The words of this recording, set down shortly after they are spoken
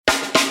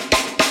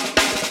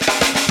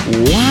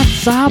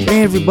What's up,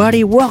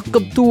 everybody?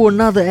 Welcome to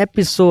another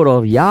episode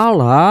of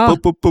Yala,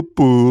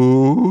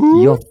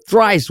 your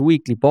thrice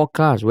weekly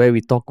podcast where we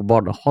talk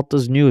about the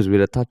hottest news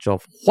with a touch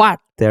of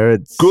what,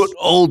 Terrence? Good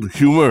old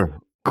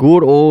humor.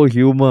 Good old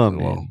humor,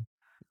 man.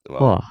 Wow.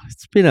 Wow,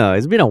 it's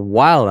been a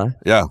while, huh?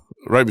 Yeah,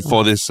 right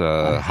before this,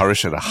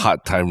 Harish had a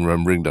hard time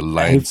remembering the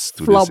lines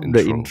to this flubbed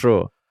the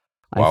intro.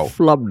 Wow. I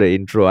flubbed the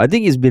intro. I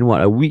think it's been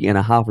a week and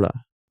a half,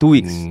 2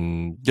 weeks.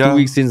 Yeah. 2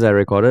 weeks since I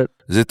recorded.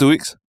 Is it 2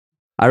 weeks?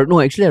 I don't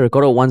know. Actually, I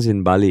recorded once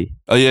in Bali.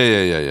 Oh, yeah.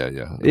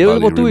 It was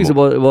about 2 weeks,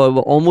 about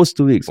almost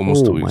 2 weeks.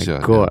 Almost 2 oh weeks, my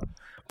yeah. God.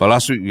 But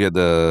last week, we had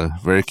the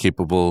very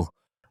capable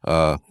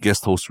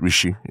guest host,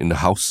 Rishi, in the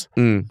house.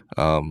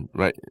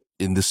 Right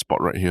in this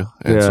spot right here.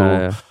 And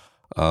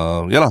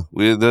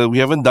we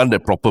haven't done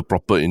that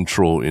proper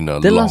intro in a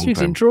long time. Then last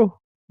week's intro?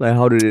 Like,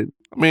 how did it?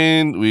 I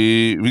mean,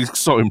 we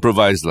sort of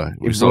improvised.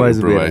 We sort of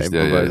improvised.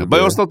 Yeah.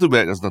 But it was not too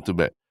bad.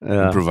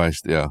 Yeah.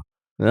 Improvised, yeah.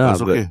 Yeah,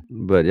 That's okay.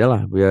 But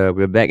yeah,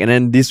 we're back. And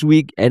then this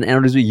week, and end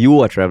of this week,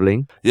 you are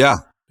traveling. Yeah.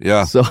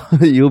 So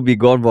you'll be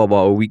gone for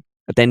about a week,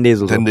 10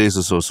 days or so. 10 days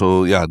or so.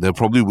 So yeah, there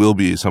probably will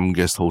be some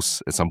guest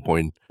hosts at some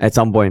point. At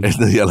some point. At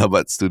the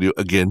Yalabat studio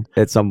again.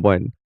 At some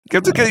point. You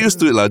have to get used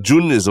to it.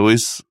 June is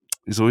always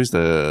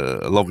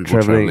a lot of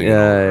people traveling.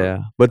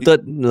 Yeah. But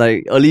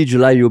early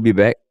July you'll be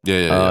back.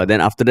 Yeah.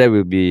 Then after that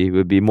will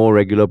be more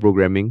regular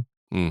programming.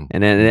 And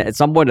then at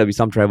some point there'll be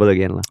some travel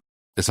again.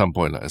 At some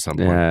point.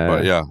 Yeah.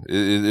 But yeah,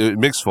 it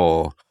makes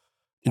for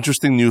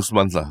interesting news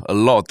month. A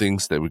lot of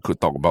things that we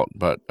could talk about.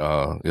 But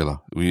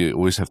we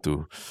always have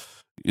to,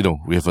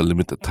 we have a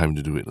limited time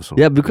to do it also.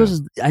 Yeah,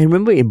 because I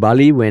remember in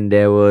Bali when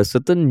there were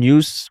certain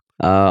news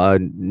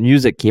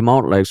that came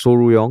out, like So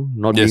Ruyong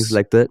not being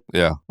selected.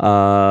 Yeah.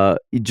 I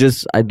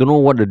don't know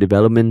what the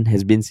development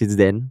has been since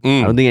then.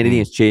 I don't think anything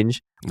has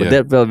changed. But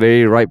that felt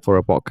very ripe for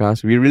a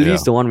podcast. We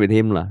released the one with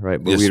him,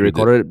 right? But yes, we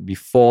recorded it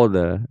before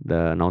the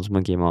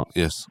announcement came out.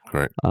 Yes,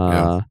 correct.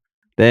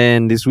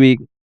 Then this week,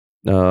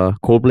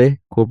 Coldplay.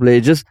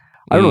 Just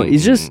I don't know.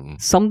 It's just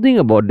something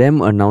about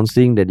them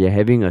announcing that they're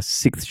having a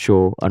sixth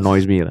show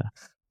annoys me.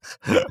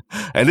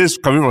 And this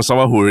coming from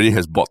someone who already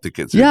has bought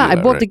tickets. Yeah, I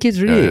bought tickets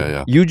already.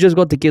 Yeah. You just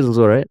got tickets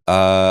also, right?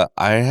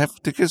 I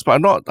have tickets, but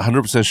I'm not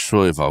 100%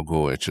 sure if I'll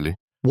go actually.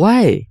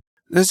 Why?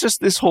 There's just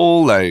this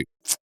whole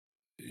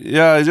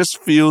it just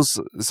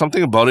feels,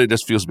 something about it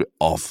just feels a bit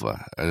off.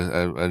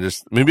 I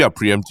just, maybe I'll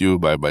preempt you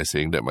by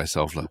saying that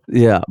myself.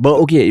 Yeah, but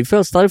okay, it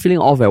started feeling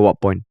off at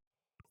what point?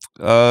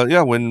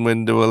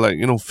 When they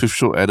were fifth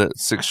show added,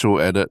 sixth show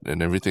added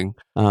and everything.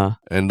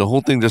 And the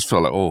whole thing just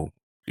felt like, oh,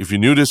 if you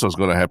knew this was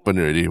going to happen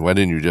already, why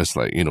didn't you just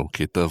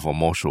cater for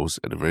more shows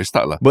at the very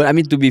start? But I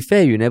mean, to be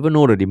fair, you never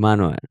know the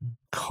demand, right?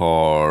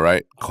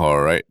 Correct.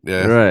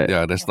 Yeah, right.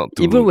 Yeah, that's not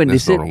too. Even when they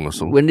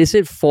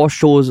said 4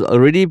 shows,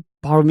 already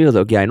part of me was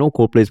like, okay, I know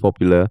Coldplay is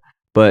popular,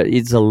 but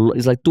it's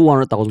like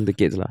 200,000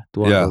 tickets,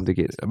 200,000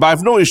 tickets. But I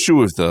have no issue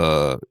with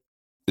the,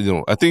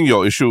 I think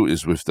your issue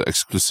is with the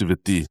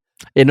exclusivity.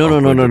 No.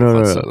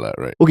 Concert,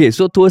 right? Okay,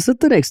 so to a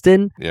certain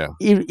extent, yeah.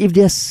 If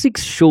there are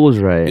 6 shows,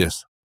 right?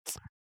 Yes.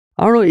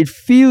 I don't know, it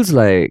feels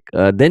like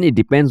then it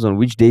depends on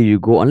which day you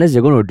go, unless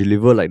you're going to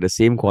deliver like the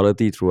same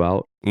quality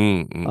throughout.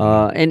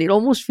 And it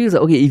almost feels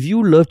like, okay, if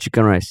you love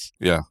chicken rice,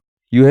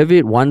 you have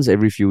it once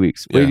every few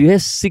weeks. But if you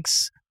have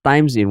 6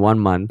 times in 1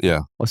 month,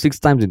 or 6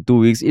 times in 2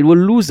 weeks, it will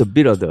lose a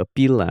bit of the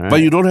appeal. Right? But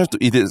you don't have to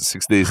eat it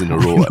 6 days in a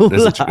row.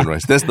 That's the chicken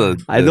rice. That's the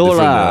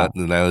different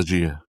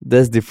analogy.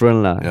 That's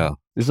different. Yeah.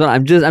 This one,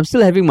 I'm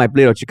still having my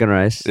plate of chicken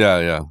rice.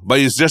 Yeah. But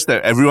it's just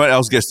that everyone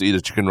else gets to eat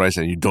the chicken rice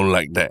and you don't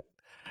like that.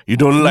 You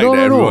don't like that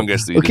everyone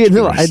gets to eat the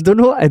chicken rice. I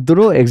don't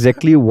know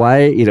exactly why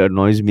it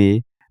annoys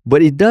me,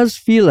 but it does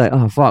feel like,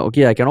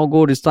 okay, I cannot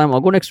go this time. I'll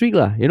go next week.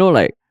 Going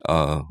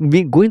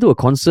to a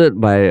concert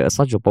by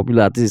such a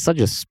popular artist is such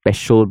a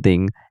special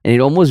thing, and it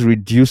almost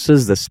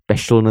reduces the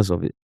specialness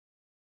of it.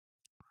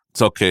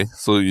 It's okay.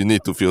 So you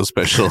need to feel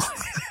special.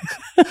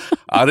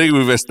 I think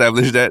we've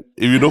established that.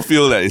 If you don't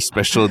feel that it's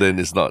special, then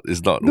it's not.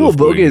 No,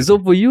 but okay. So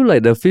for you,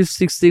 like the 5th,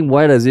 6th thing,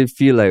 why does it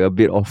feel like a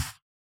bit off?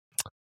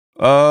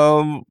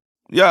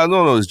 Yeah,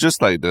 no, it's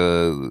just like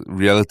the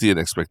reality and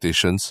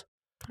expectations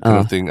kind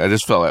of thing. I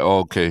just felt like,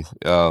 okay,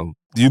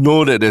 you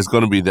know that there's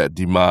going to be that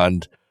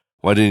demand.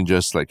 Why didn't you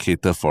just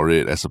cater for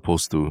it as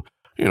opposed to,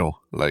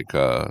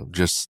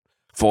 just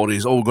 4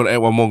 days, we're going to add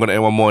one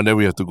more, and then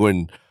we have to go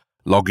and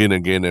log in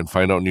again and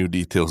find out new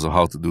details of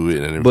how to do it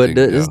and everything.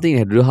 But this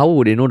thing, how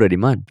would they know the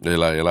demand? Yeah.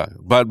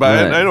 But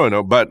right. I don't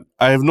know. But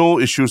I have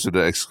no issues with the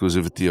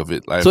exclusivity of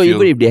it.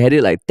 Even if they had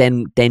it like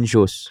 10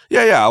 shows.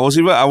 Yeah.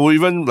 I would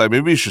even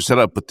maybe you should set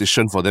up a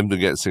petition for them to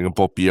get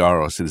Singapore PR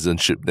or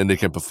citizenship. Then they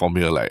can perform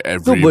here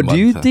every month. No, but do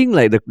you think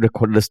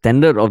the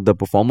standard of the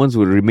performance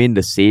will remain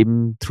the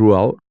same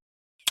throughout?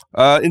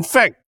 In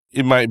fact,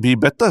 it might be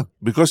better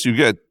because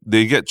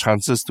they get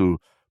chances to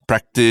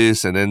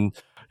practice and then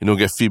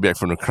get feedback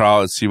from the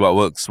crowd, see what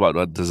works, what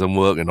doesn't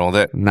work and all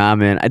that. Nah,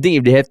 man. I think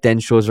if they have 10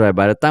 shows, right,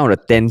 by the time of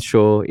the 10th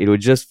show, it will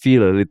just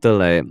feel a little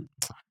like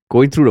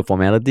going through the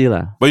formality.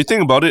 But you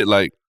think about it,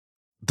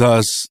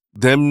 does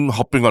them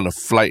hopping on a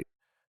flight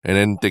and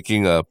then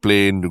taking a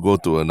plane to go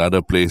to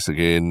another place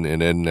again,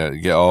 and then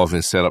get off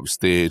and set up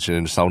stage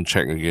and sound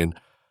check again.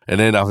 And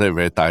then after that,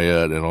 very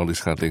tired and all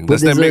this kind of thing.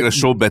 Does that make the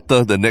show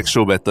better, the next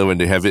show better when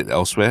they have it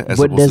elsewhere as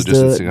opposed to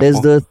just in Singapore?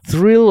 There's the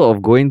thrill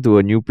of going to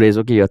a new place.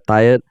 Okay, you're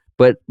tired,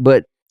 but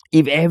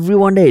if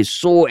everyone there is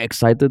so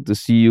excited to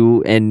see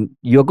you and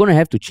you're going to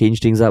have to change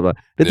things up.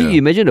 The thing, you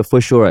imagine the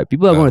first show, right?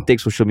 People are going to take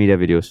social media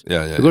videos.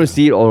 They're going to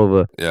see it all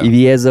over. If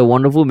he has a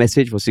wonderful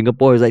message for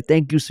Singapore, he's like,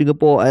 thank you,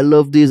 Singapore. I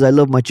love this. I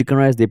love my chicken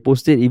rice. They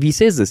post it. If he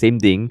says the same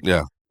thing,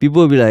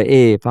 people will be like,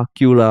 hey, fuck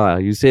you lah.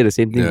 You say the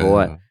same thing for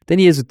what? Then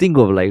he has to think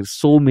of like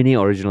so many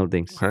original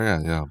things.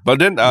 Yeah. But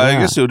then I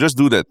guess he'll just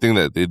do that thing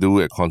that they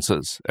do at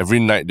concerts. Every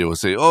night they will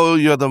say, oh,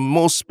 you're the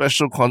most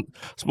special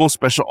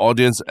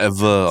audience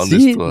ever on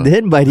this tour.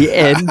 Then by the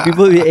end,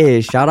 people will be,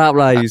 hey, shut up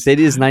lah. You said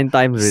this 9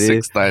 times already.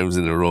 6 times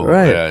in a row.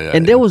 Right.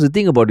 And that was the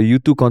thing about the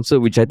U2 concert,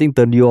 which I think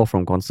turned you off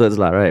from concerts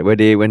lah, right?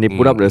 When they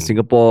put up the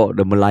Singapore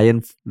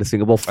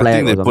flag. I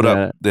think they put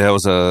up, it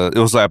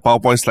was like a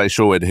PowerPoint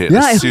slideshow where they had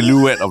a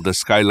silhouette of the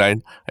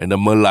skyline and the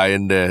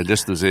Merlion there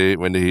just to say,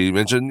 when he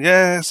mentioned,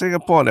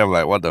 Singapore. And I'm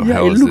like, what the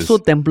hell is this? It looks so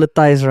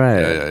templatized, right?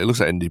 Yeah. It looks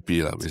like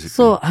NDP, basically.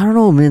 So, I don't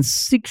know, man.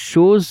 6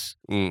 shows.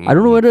 I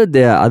don't know whether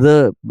there are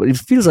other, but it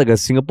feels like a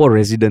Singapore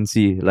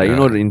residency. Like,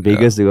 in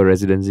Vegas, they got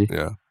residency.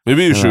 Yeah.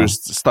 Maybe you should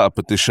start a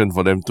petition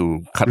for them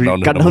to cut down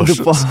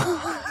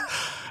the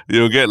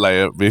You'll get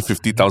like maybe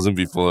 50,000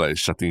 people like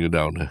shutting you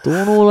down.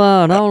 Don't know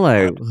lah. Now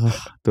like,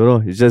 don't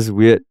know. It's just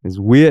weird. It's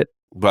weird.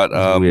 But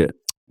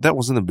that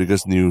wasn't the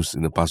biggest news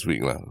in the past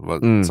week,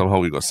 but somehow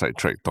we got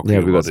sidetracked talking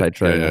about it. We got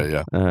sidetracked.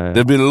 Yeah. There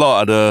have been a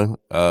lot of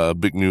other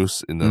big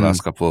news in the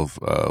last couple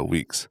of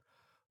weeks.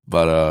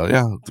 But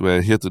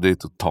we're here today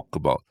to talk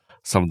about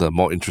some of the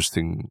more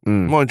interesting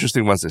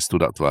ones that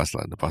stood out to us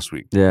in the past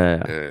week.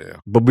 Yeah.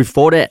 But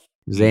before that,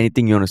 is there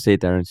anything you want to say,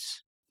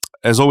 Terence?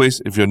 As always,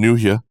 if you're new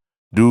here,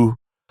 do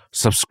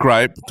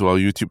subscribe to our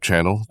YouTube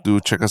channel. Do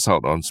check us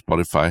out on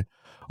Spotify.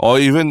 Or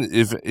even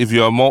if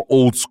you're a more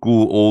old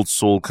school, old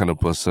soul kind of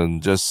person,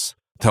 just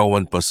tell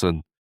one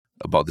person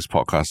about this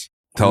podcast.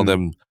 Tell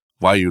them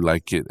why you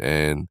like it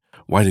and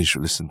why they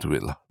should listen to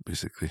it,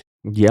 basically.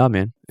 Yeah,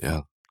 man.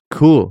 Yeah.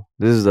 Cool.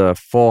 This is the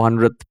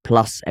 400th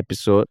plus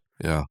episode.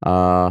 Yeah.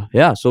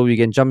 So we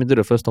can jump into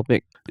the first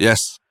topic.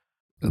 Yes.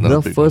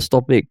 The first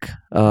topic.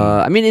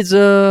 I mean, it's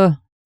an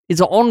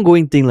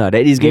ongoing thing that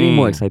is getting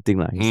more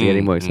exciting. It's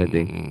getting more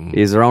exciting.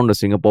 It's around the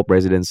Singapore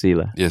presidency.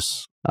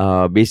 Yes.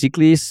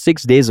 Basically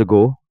 6 days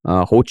ago,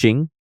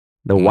 Ching,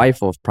 the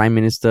wife of Prime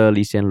Minister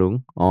Lee Hsien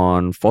Loong,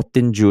 on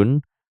 14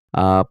 June,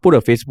 put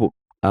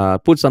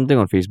something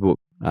on Facebook,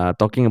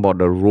 talking about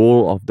the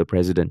role of the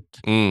president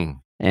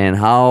and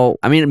how,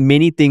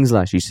 many things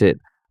she said.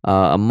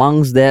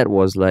 Amongst that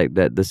was like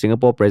that the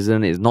Singapore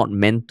president is not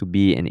meant to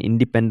be an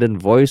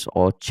independent voice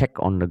or check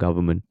on the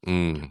government.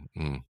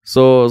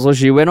 So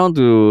she went on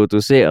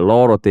to say a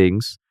lot of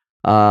things.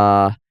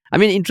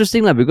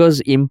 Interesting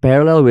because in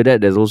parallel with that,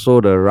 there's also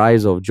the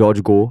rise of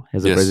George Goh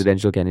as a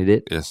presidential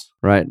candidate. Yes.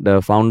 Right,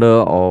 the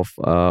founder of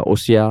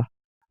OSIA.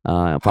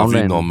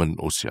 Harvey Norman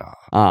OSIA.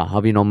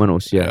 Harvey Norman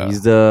OSIA.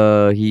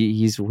 Yeah.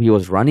 He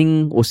was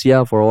running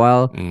OSIA for a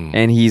while,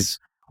 and he's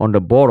on the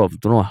board of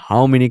don't know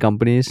how many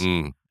companies.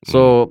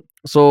 So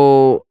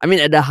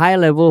at the high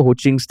level, Ho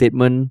Ching's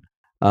statement,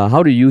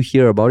 how do you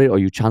hear about it, or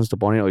you chanced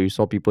upon it, or you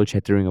saw people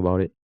chattering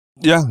about it?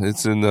 Yeah,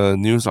 it's in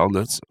news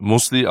outlets,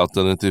 mostly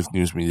alternative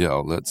news media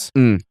outlets.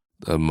 The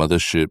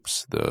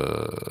motherships,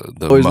 the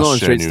it's not on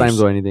Straits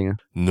Times or anything?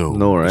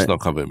 No, right? It's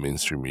not covered in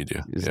mainstream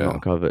media. It's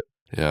not covered.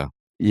 Yeah.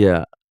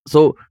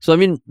 So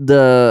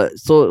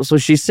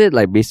she said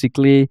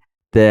basically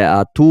there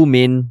are 2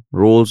 main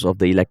roles of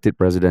the elected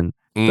president.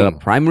 The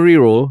primary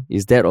role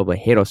is that of a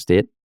head of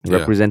state,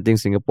 representing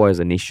Singapore as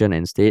a nation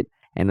and state,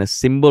 and a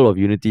symbol of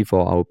unity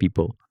for our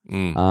people.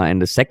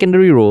 And the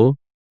secondary role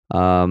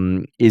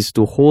is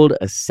to hold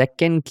a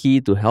second key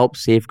to help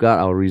safeguard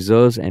our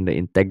reserves and the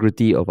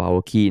integrity of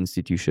our key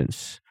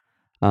institutions.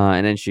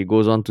 And then she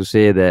goes on to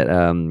say that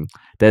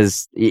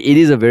it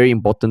is a very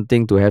important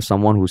thing to have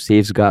someone who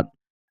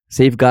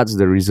safeguards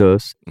the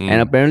reserves,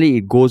 and apparently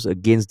it goes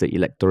against the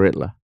electorate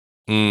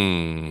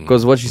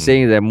because what she's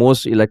saying is that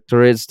most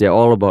electorates, they're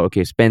all about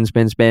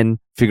spend,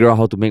 figure out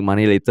how to make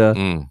money later.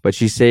 But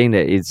she's saying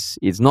that it's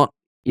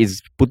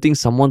putting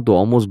someone to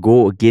almost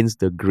go against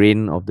the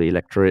grain of the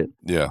electorate.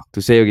 Yeah.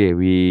 To say,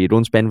 we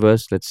don't spend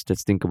first, let's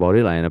think about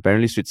it. And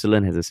apparently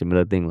Switzerland has a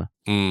similar thing.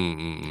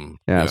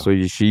 Yeah, so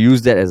she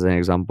used that as an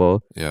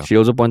example. Yeah. She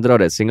also pointed out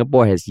that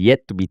Singapore has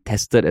yet to be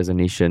tested as a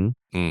nation,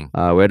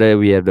 whether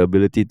we have the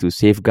ability to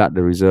safeguard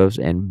the reserves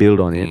and build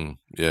on it.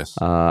 Yes.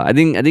 I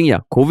think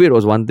COVID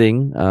was one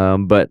thing,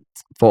 but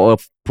for a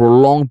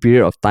prolonged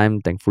period of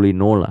time, thankfully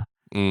no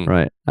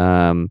right.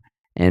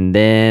 And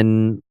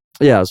then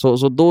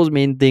so those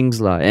main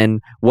things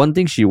and one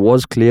thing she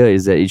was clear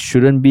is that it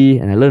shouldn't be,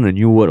 and I learned a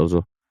new word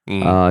also.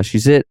 She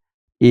said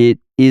it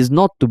is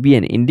not to be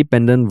an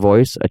independent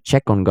voice, a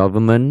check on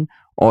government,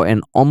 or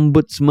an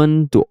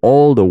ombudsman to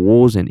all the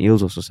woes and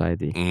ills of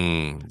society.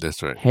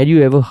 That's right. Had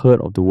you ever heard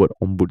of the word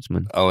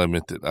ombudsman? I'll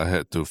admit it. I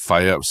had to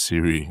fire up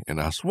Siri and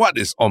ask, what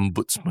is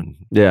ombudsman?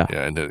 Yeah.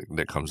 Yeah, and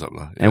that comes up.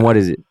 Yeah. And what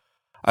is it?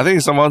 I think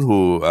it's someone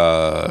who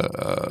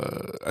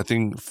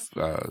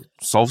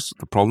solves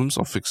the problems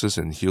or fixes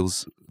and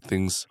heals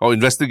things or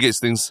investigates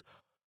things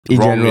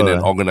wrong in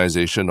an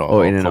organization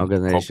or in an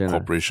organization,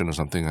 corporation or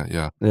something.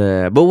 Yeah.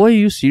 Yeah, but why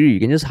you use Siri? You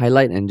can just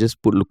highlight and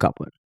just put look up.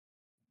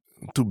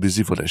 Too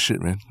busy for that shit,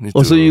 man.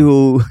 So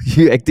you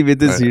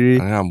activated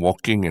Siri? I'm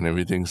walking and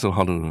everything, so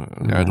how to...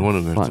 I don't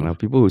want to... Fuck now.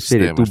 People who say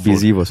they're too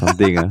busy for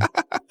something.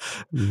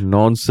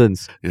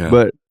 Nonsense. Yeah.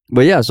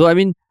 But yeah, so I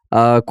mean,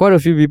 quite a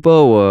few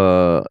people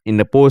were in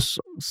the post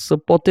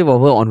supportive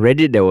of her. On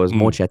Reddit, there was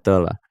more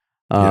chatter.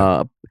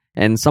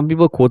 And some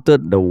people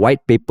quoted the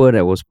white paper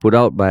that was put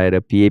out by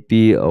the PAP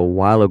a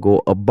while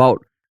ago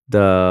about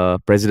the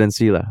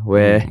presidency,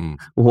 where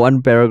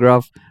one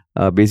paragraph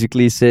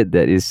basically said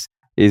that is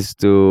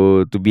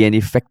to be an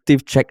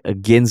effective check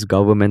against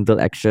governmental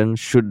action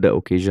should the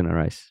occasion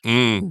arise.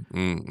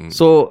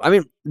 So, I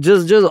mean,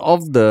 just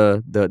off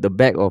the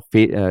back of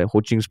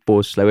Ho Ching's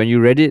post, like when you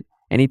read it,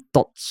 any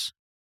thoughts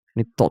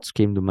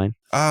came to mind?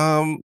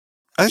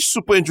 That's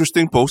super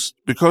interesting post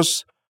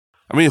because,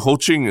 I mean, Ho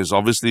Ching is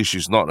obviously,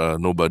 she's not a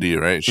nobody,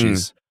 right?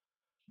 She's,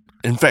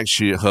 in fact,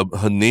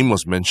 her name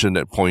was mentioned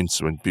at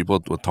points when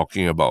people were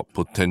talking about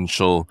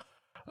potential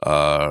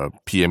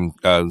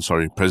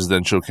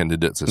presidential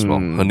candidates as well.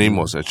 Her name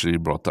was actually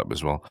brought up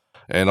as well.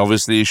 And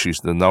obviously, she's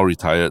the now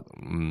retired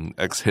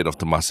ex-head of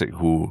Temasek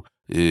who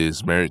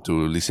is married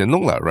to Lee Hsien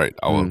Loong, right?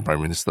 Our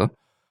Prime Minister.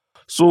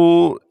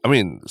 So, I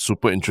mean,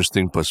 super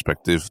interesting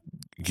perspective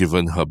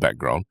given her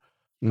background.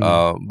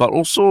 But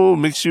also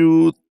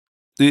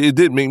it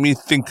did make me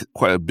think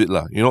quite a bit,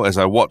 as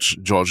I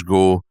watched George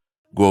go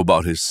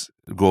about his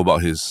go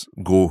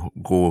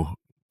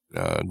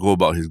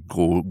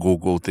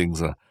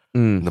things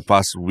in the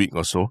past week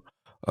or so.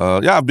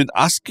 I've been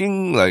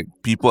asking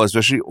people,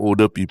 especially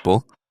older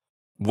people,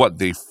 what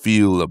they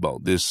feel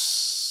about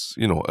this,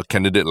 a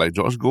candidate like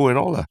George Go and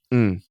all that.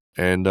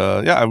 And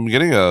I'm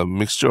getting a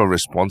mixture of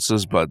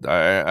responses, but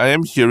I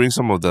am hearing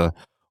some of the,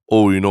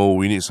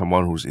 we need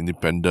someone who's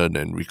independent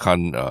and we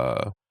can't,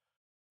 I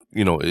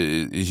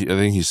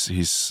think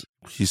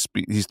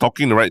he's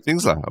talking the right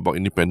things about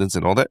independence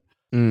and all that.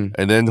 And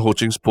then Ho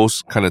Ching's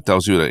post kind of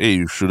tells you that, hey,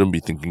 you shouldn't be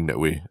thinking that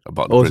way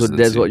about the presidency.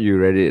 So that's what you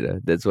read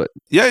it. That's what.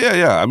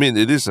 Yeah. I mean,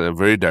 it is a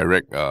very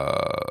direct.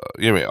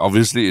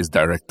 Obviously, it's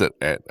directed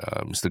at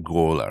Mr.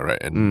 Goh,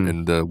 right?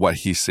 And what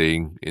he's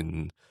saying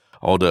in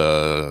all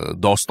the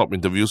doorstop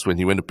interviews when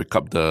he went to pick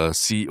up the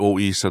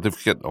COE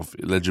certificate of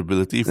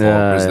eligibility for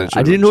presidential.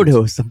 I didn't know there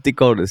was something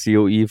called the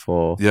COE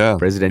for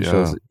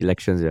presidential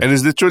elections. And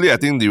it's literally, I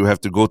think you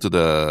have to go to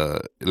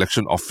the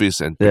election office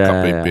and pick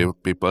up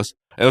papers.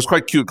 And it was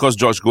quite cute because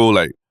George Go,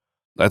 I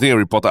think a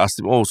reporter asked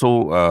him,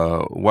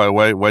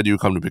 why do you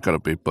come to pick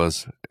up the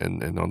papers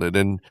and all that?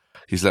 Then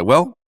he's like,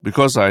 well,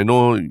 because I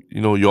know,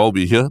 you all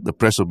be here, the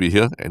press will be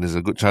here, and there's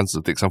a good chance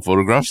to take some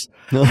photographs.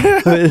 And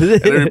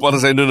the reporter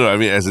said, no, I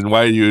mean, as in,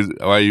 why are you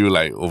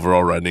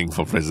overall running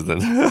for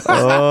president?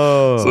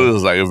 So it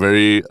was a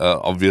very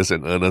obvious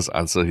and earnest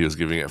answer he was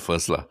giving at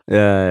first.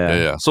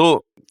 Yeah.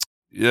 So,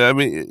 I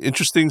mean,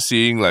 interesting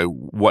seeing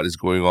what is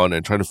going on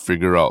and trying to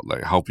figure out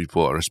how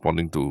people are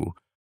responding to,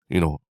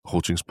 Ho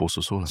Ching's post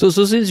or so. So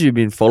since you've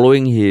been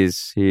following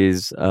his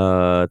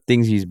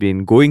things he's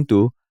been going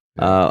to,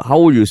 how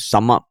would you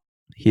sum up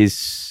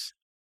his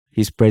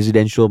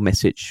presidential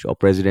message or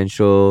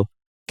presidential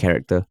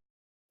character?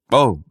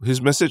 Oh,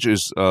 his message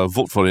is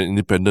vote for an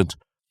independent.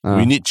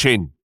 We need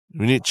change.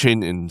 We need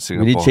change in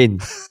Singapore. We need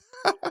change.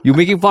 You're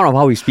making fun of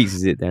how he speaks,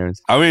 is it,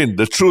 Terence? I mean,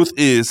 the truth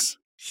is,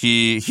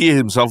 he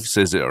himself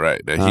says it,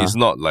 right? That he's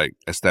not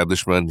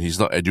establishment. He's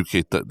not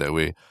educated that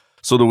way.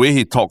 So the way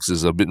he talks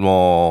is a bit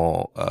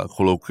more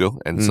colloquial,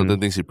 and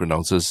certain things he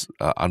pronounces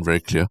aren't very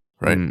clear,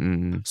 right?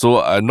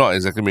 So I'm not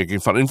exactly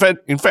making fun. In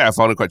fact, I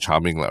found it quite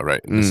charming,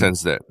 right? In the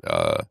sense that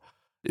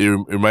it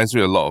reminds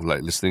me a lot of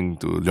listening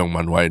to Leong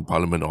Man Wai in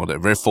Parliament, all that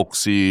very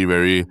folksy,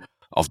 very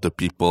of the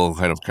people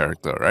kind of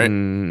character, right?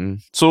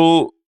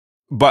 So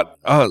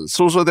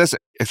that's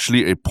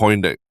actually a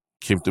point that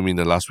came to me in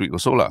the last week or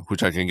so,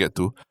 which I can get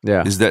to.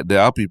 Is that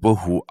there are people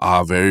who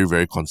are very,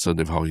 very concerned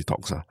with how he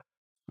talks.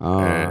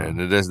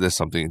 And there's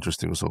something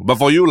interesting also. But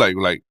for you,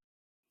 like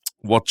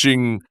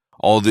watching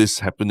all this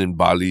happen in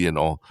Bali and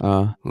all,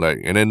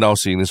 and then now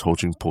seeing this Ho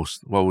Ching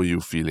post, what were you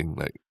feeling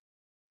like?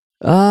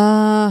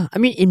 I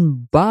mean,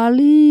 in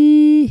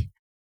Bali,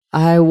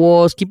 I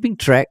was keeping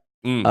track.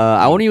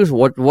 I only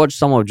watched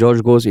some of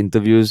George Go's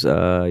interviews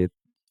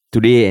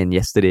today and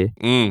yesterday.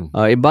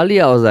 In Bali,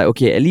 I was like,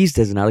 okay, at least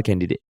there's another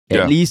candidate.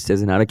 At least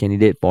there's another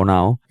candidate for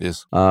now.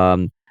 Yes.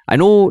 I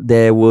know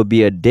there will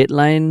be a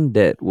deadline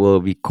that will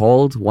be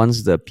called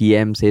once the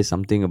PM says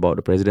something about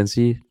the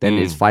presidency. Then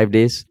it's 5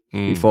 days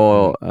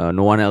before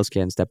no one else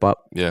can step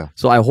up. Yeah.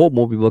 So I hope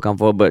more people come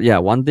forward. But yeah,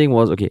 one thing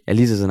was, okay, at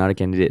least there's another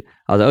candidate.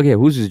 I was like, okay,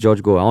 who's this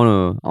George Goh? I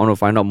wanna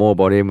find out more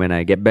about him when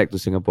I get back to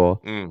Singapore.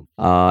 And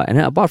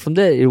then apart from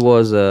that, it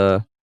was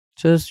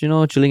just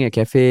chilling at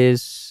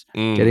cafes,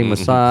 getting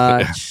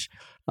massage,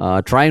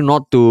 trying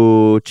not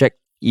to check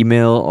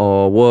email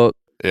or work.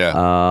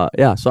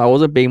 Yeah. So I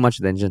wasn't paying much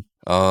attention.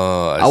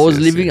 I was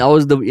living. I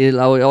was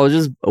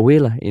just away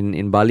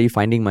in Bali,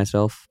 finding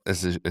myself.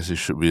 As it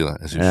should be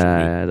As you should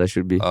be. That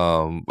should be.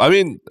 I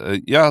mean, I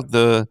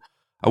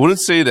wouldn't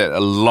say that a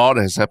lot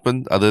has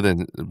happened other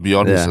than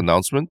beyond his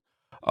announcement.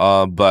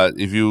 But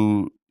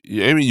you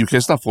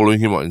can start following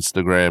him on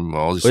Instagram or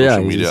all the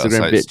social media Instagram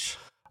sites. Bitch.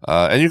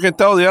 And you can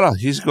tell,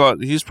 he's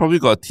probably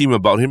got a team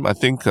about him. I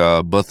think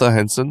Bertha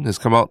Hansen has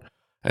come out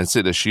and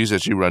said that she's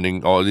actually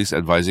running, or at least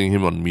advising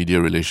him on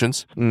media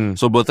relations.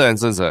 So Bertha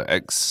Hansen's an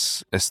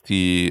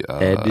ex-ST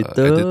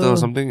editor or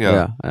something.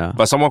 Yeah.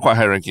 But someone quite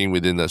high-ranking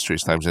within the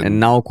Straits Times. And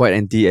now quite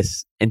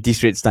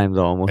anti-Straits Times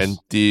almost.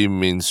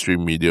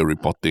 Anti-mainstream media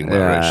reporting.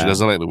 Right? She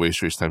doesn't like the way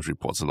Straits Times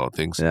reports a lot of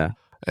things. Yeah.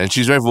 And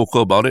she's very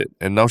vocal about it.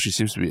 And now she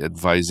seems to be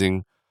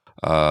advising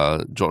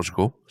George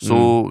Goh.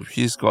 So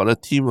he's got a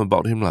team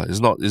about him.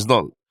 It's not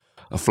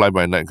a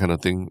fly-by-night kind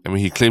of thing. I mean,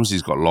 he claims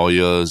he's got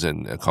lawyers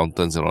and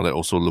accountants and all that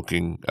also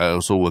working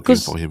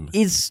for him.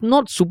 It's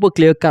not super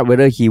clear-cut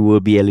whether he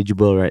will be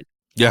eligible, right?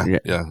 Yeah.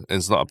 And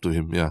it's not up to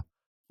him, yeah.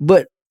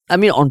 But, I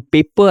mean, on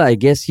paper, I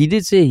guess, he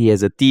did say he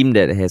has a team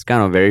that has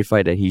kind of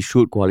verified that he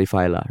should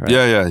qualify, right?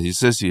 Yeah, he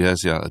says he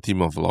has, a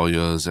team of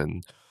lawyers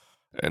and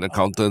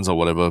accountants or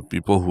whatever,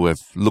 people who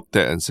have looked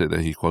at and said that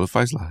he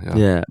qualifies,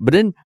 Yeah, but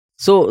then,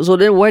 so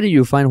then why did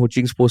you find Ho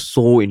Ching's post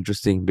so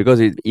interesting?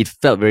 Because it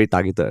felt very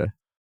targeted.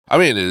 I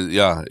mean,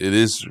 it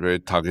is very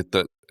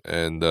targeted,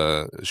 and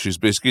she's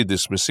basically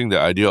dismissing the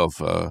idea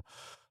of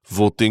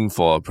voting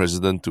for a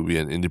president to be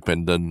an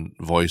independent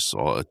voice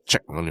or a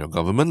check on your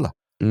government.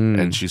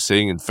 And she's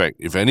saying, in fact,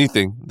 if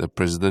anything, the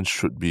president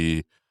should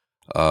be,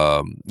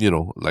 working,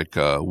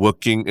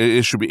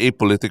 it should be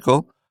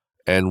apolitical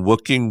and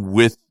working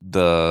with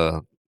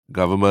the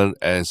government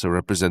as a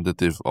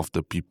representative of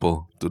the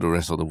people to the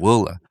rest of the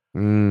world.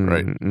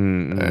 Right.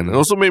 And it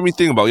also made me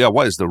think about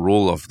what is the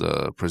role of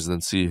the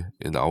presidency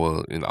in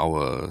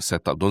our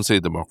setup. Don't say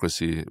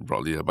democracy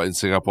broadly, but in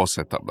Singapore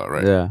setup,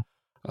 right? Yeah.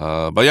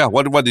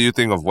 But what do you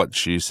think of what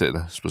she said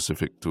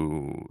specific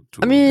to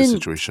the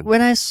situation?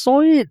 When I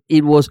saw it,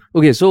 it was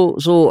okay.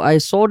 So I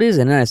saw this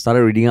and then I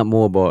started reading up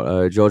more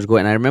about George Goh,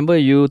 and I remember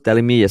you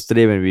telling me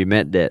yesterday when we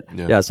met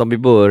that some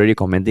people were already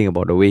commenting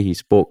about the way he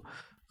spoke.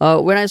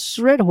 When I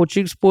read Ho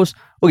Ching's post,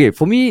 okay,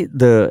 for me,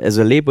 as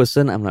a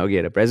layperson, I'm like,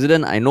 okay, the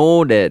president, I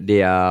know that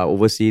they are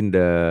overseeing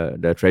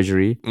the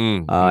treasury,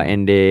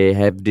 and they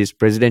have this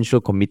presidential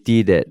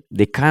committee that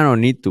they kind of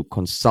need to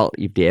consult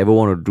if they ever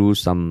want to do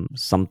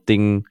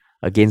something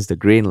against the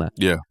grain,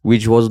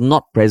 which was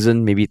not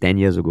present maybe 10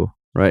 years ago.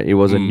 Right, it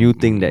was a new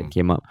thing that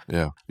came up.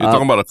 Yeah, you're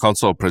talking about the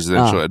Council of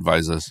Presidential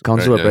Advisors.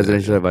 Council of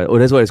Presidential Advisors. Oh,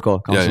 that's what it's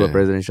called. Council of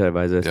Presidential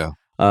Advisors. Yeah.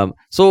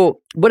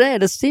 But then at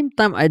the same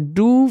time, I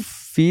do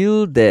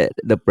feel that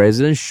the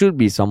president should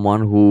be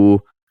someone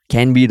who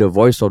can be the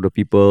voice of the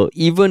people,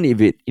 even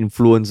if it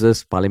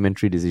influences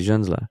parliamentary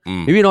decisions.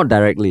 Maybe not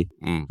directly.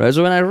 Right?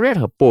 So when I read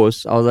her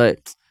post, I was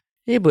like,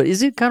 hey, but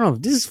is it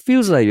this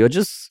feels like you're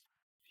just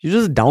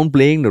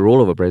downplaying the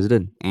role of a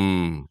president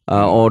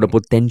or the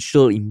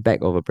potential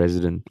impact of a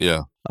president.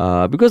 Yeah.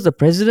 Because the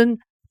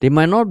president, they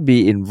might not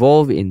be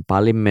involved in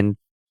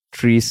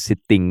parliamentary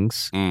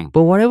sittings,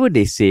 but whatever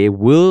they say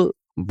will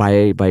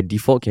by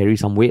default carry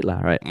some weight,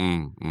 right?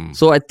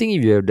 So I think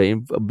if you have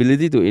the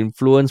ability to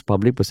influence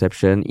public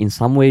perception, in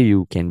some way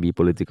you can be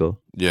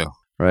political. Yeah.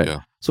 Right? Yeah.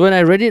 So when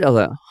I read it, I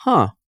was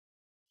like,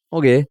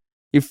 okay.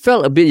 It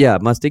felt a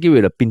bit, must take it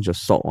with a pinch of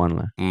salt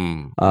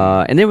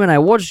and then when I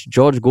watched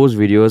George Goh's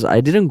videos, I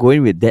didn't go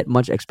in with that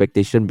much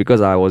expectation because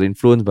I was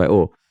influenced by,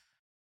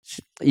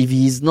 if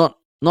he's not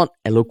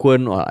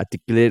eloquent or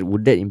articulate,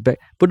 would that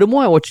impact? But the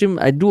more I watch him,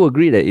 I do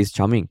agree that he's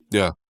charming.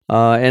 Yeah.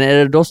 And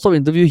at a doorstop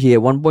interview, he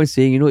at one point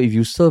saying, if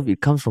you serve, it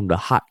comes from the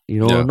heart,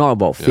 not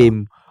about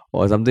fame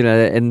or something like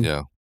that. And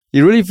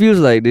it really feels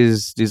like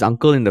this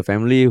uncle in the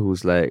family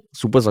who's like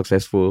super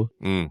successful.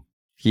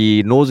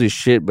 He knows his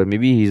shit, but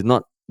maybe he's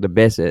not the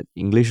best at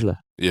English.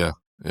 Yeah.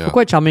 So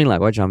quite charming.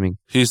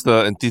 He's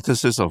the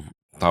antithesis of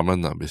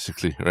Taman,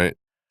 basically, right?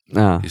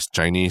 He's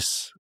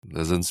Chinese,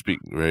 doesn't speak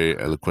very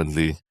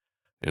eloquently,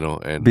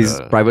 and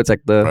private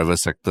sector. Private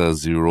sector,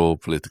 zero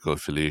political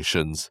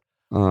affiliations.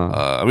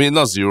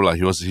 Not zero,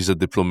 he's a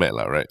diplomat,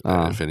 right?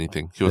 If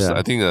anything. He was,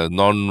 I think, a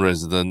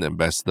non-resident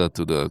ambassador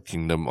to the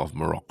Kingdom of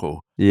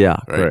Morocco. Yeah,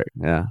 right? Correct.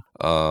 Yeah.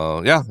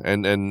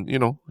 And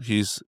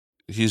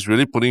he's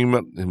really putting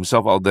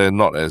himself out there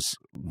not as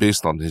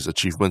based on his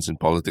achievements in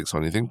politics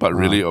or anything, but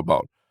really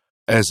about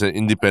as an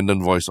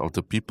independent voice of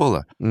the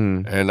people.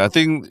 And I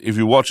think if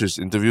you watch his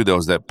interview, there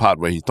was that part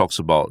where he talks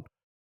about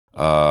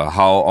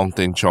how Ong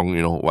Teng Cheong,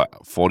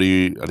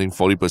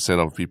 40%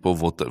 of people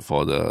voted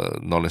for the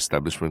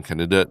non-establishment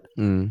candidate.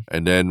 And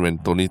then when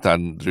during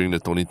the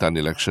Tony Tan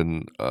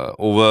election,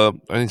 over,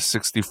 I think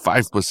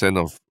 65%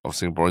 of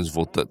Singaporeans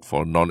voted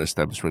for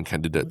non-establishment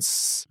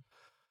candidates.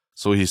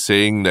 So he's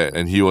saying that,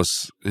 and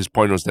his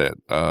point was that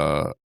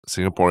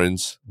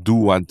Singaporeans do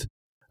want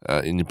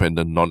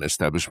independent,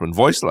 non-establishment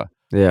voice, lah.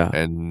 Yeah.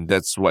 And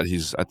that's what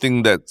it's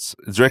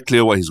very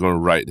clear what he's going to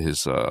write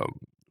his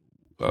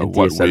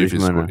what wave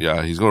he's going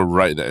to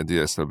write the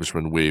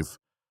anti-establishment wave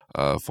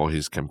for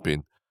his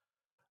campaign.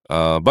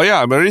 But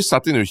yeah, I'm already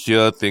starting to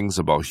hear things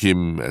about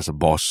him as a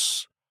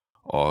boss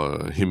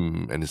or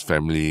him and his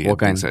family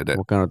things like that.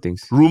 What kind of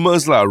things?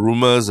 Rumors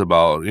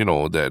about,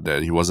 that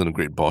he wasn't a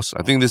great boss.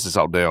 I think this is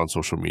out there on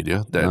social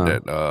media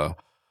that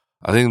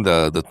I think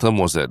the term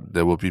was that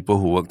there were people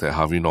who worked at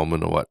Harvey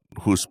Norman or what,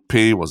 whose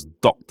pay was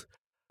docked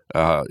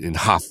in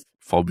half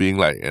for being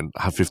like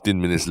 15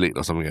 minutes late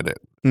or something like that.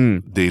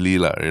 Daily,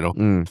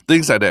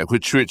 things like that,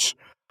 which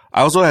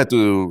I also had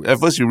to, at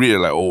first you read it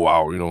like, oh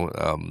wow,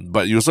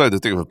 but you also had to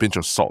take it with a pinch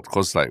of salt,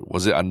 because like,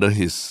 was it under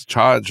his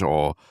charge,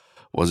 or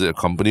was it a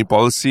company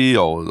policy,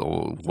 or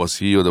was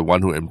he the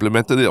one who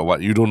implemented it, or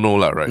what? You don't know,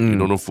 right? You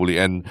don't know fully.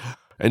 And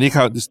any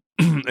kind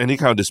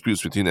of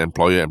disputes between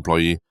employer and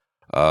employee,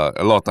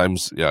 a lot of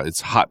times,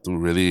 it's hard to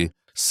really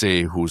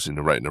say who's in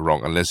the right and the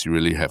wrong unless you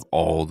really have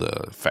all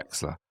the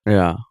facts, lah.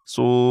 Yeah.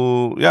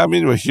 So I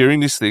mean, we're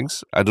hearing these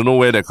things. I don't know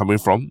where they're coming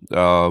from,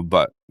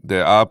 but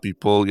there are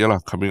people,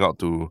 coming out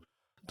to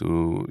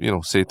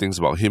say things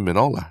about him and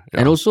all, lah.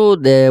 Yeah. And also,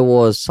 there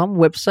was some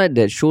website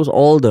that shows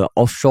all the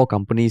offshore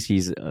companies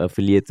he's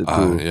affiliated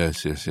to.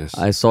 Yes.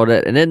 I saw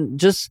that, and then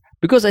just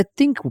because I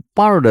think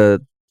part of the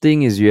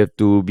thing is you have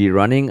to be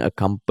running a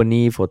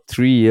company for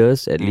 3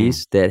 years at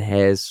least that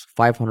has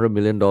 $500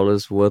 million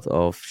worth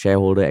of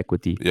shareholder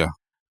equity. Yeah.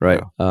 Right.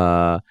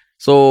 Yeah.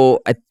 So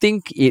I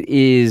think it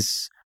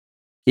is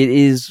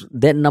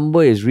that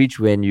number is reached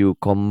when you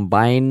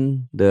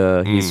combine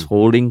his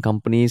holding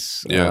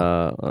companies,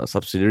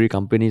 subsidiary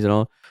companies and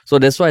all. So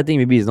that's why I think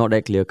maybe it's not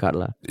that clear cut,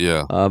 lah.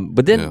 Yeah.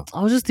 But then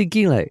I was just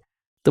thinking, like,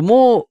 the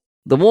more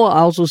I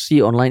also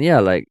see online,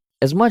 like,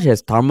 as much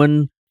as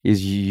Tharman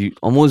is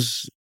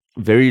almost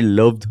very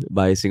loved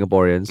by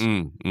Singaporeans,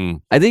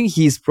 I think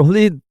he's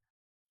probably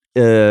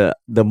the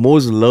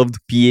most loved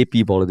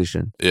PAP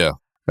politician. Yeah.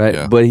 Right?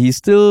 Yeah. But he's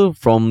still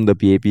from the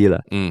PAP, lah.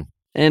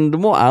 And the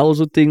more I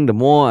also think, the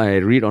more I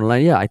read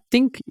online, I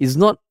think it's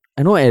not.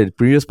 I know at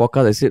previous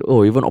podcast I said,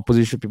 even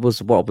opposition people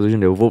support opposition,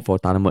 they will vote for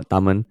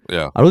Tharman.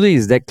 Yeah. I don't think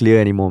it's that clear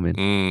anymore, man.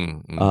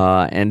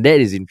 And that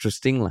is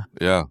interesting, lah.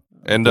 Yeah.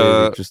 And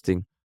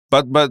interesting.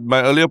 But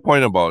my earlier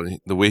point about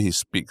the way he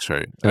speaks,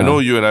 right? Yeah. I know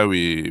you and I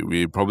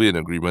we probably in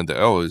agreement that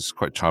it's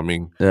quite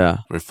charming,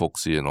 very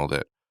folksy and all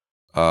that.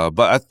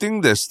 But I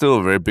think there's still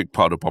a very big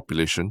part of the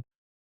population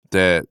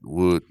that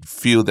would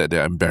feel that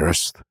they're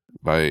embarrassed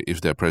by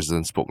if their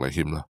president spoke like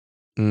him, lah.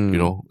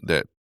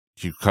 That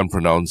you can't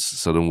pronounce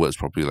certain words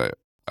properly. Like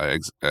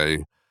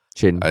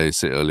I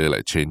said earlier,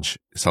 like change.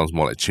 It sounds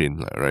more like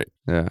chain, right?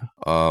 Yeah.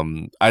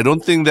 I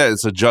don't think that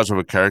it's a judge of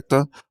a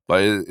character,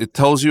 but it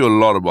tells you a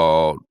lot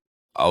about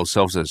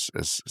ourselves as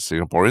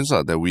Singaporeans,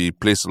 that we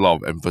place a lot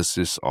of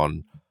emphasis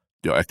on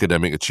your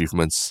academic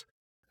achievements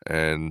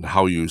and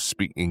how you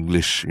speak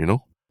English,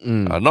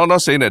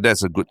 not saying that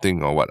that's a good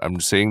thing or what. I'm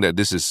saying that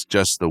this is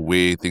just the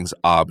way things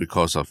are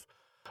because of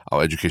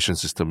our education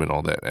system and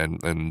all that.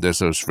 And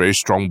there's a very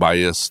strong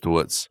bias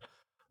towards,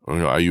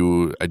 are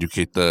you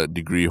educated,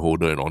 degree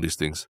holder and all these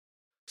things.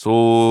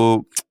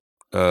 So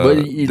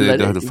they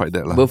have to fight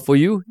that. But for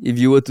you, if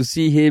you were to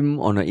see him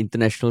on an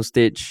international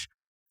stage,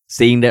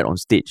 saying that on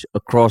stage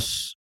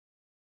across,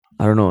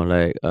 I don't know,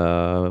 like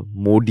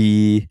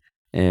Modi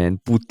and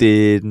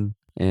Putin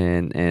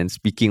and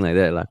speaking like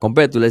that,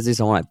 compared to, let's say,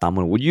 someone like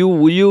Tharman, would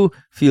you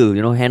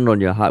feel, hand on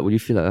your heart, would you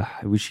feel like,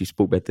 I wish he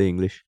spoke better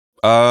English?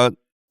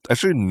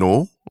 Actually,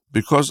 no,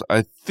 because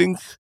I think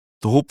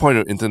the whole point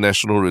of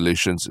international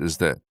relations is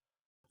that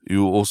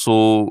you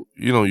also,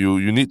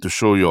 you need to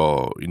show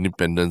your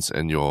independence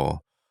and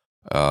your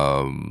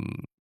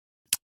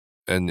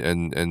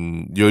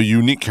and your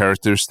unique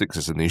characteristics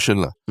as a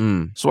nation, lah.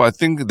 So I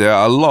think there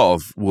are a lot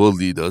of world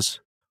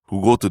leaders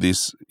who go to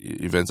these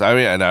events. I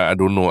mean, and I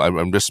don't know,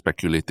 I'm just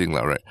speculating,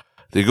 lah, right?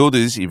 They go to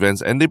these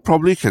events and they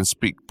probably can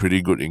speak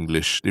pretty good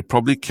English. They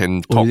probably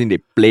can talk. You think they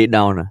play it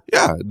down?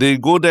 Yeah, they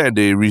go there and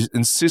they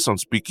insist on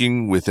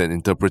speaking with an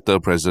interpreter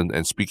present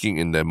and speaking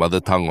in their mother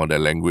tongue or their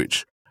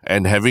language,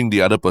 and having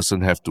the other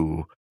person have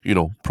to,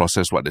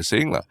 process what they're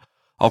saying, lah.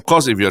 Of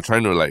course, if you're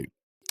trying to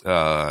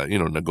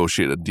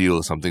negotiate a deal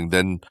or something,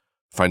 then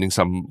finding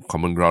some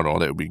common ground and all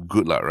that would be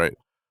good, lah, right?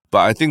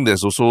 But I think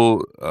there's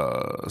also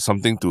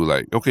something to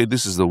like, okay,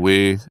 this is the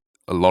way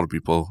a lot of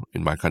people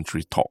in my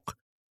country talk.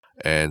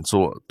 And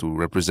so to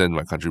represent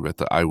my country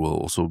better, I will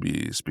also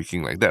be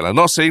speaking like that. I'm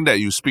not saying that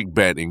you speak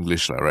bad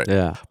English, right?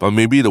 Yeah. But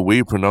maybe the way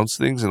you pronounce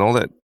things and all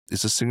that,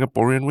 it's a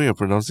Singaporean way of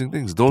pronouncing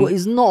things. Don't But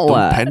it's not don't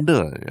what.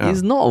 pander. Yeah.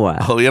 It's not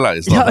what. Oh yeah,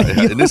 it's not.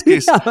 In this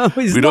case,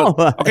 it's we don't.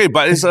 not. Okay,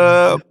 but it's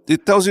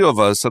it tells you of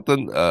a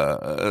certain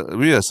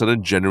maybe a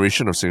certain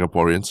generation of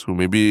Singaporeans who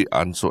maybe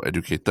aren't so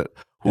educated,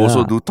 who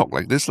also do talk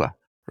like this, lah.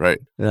 Right?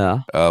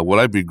 Yeah. Will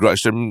I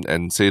begrudge them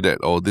and say that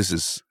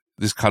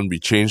this can't be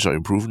changed or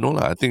improved? No,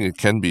 lah. I think it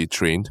can be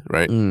trained,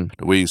 right?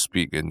 The way you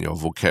speak and your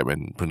vocab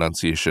and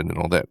pronunciation and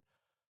all that.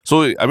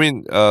 So, I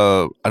mean,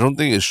 I don't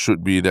think it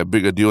should be that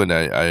big a deal, and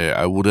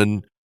I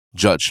wouldn't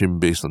judge him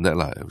based on that,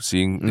 lah.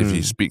 Seeing if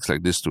he speaks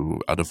like this to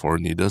other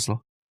foreign leaders, lah.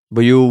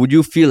 But would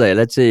you feel like,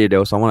 let's say there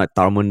was someone like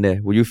Tarman there,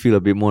 would you feel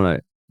a bit more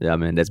like, yeah,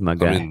 man, that's my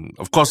guy? I mean,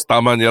 of course,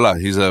 Taman, yeah, lah.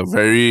 He's a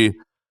very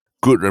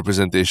good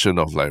representation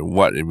of like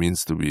what it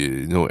means to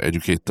be,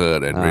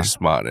 educated and very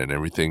smart and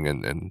everything,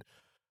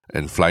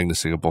 and flying the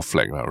Singapore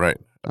flag, lah, right?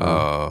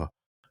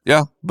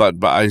 Yeah, but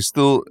I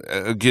still,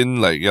 again,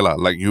 like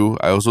you,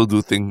 I also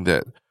do think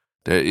that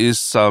there is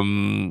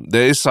some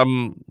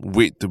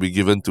weight to be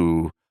given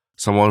to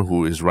someone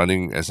who is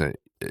running as an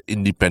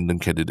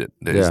independent candidate.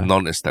 That is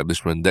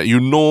non-establishment. That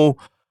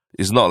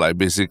is not like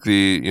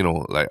basically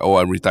like, oh,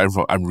 I'm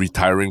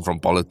retiring from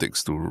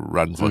politics to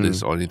run for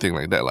this or anything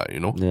like that, like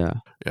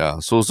Yeah.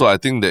 So I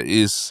think there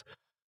is.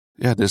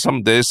 Yeah, there's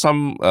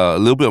some a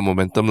little bit of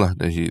momentum lah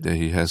that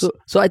he has.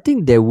 So I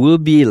think there will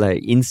be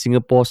like in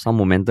Singapore some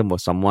momentum of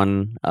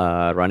someone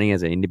running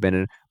as an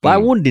independent. But I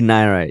won't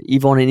deny, right,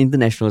 if on an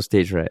international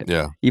stage, right?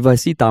 Yeah. If I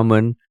see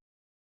Tarman,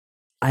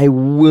 I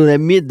will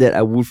admit that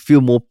I would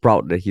feel more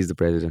proud that he's the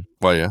president.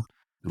 Why, yeah?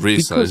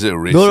 Race, is it a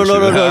race? No. It's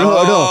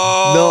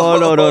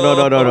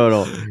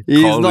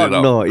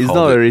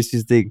not a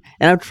racist thing.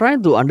 And I'm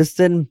trying to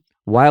understand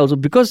why also,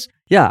 because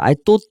I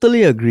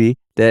totally agree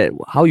that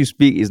how you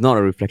speak is not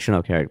a reflection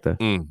of character,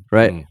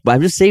 right? But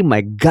I'm just saying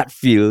my gut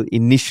feel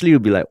initially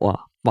would be like,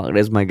 wow, fuck,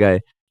 that's my guy.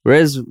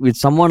 Whereas with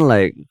someone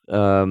like,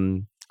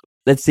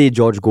 let's say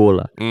George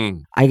Goh,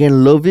 I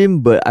can love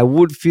him, but I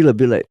would feel a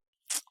bit like,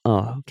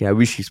 oh, okay, I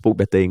wish he spoke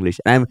better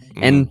English. And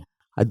I'm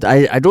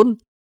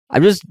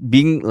just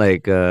being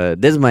like,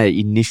 that's my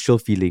initial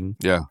feeling.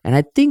 Yeah. And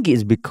I think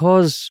it's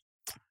because,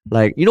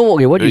 like,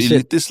 okay, what you're you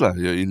said.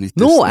 You're elitist.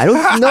 No, I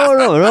don't.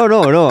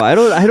 No.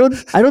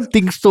 I don't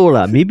think so,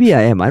 lah. Maybe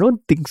I am. I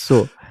don't think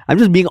so. I'm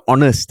just being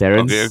honest,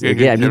 Terence.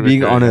 Okay. I'm just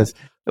being honest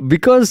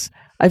because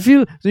I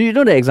feel. So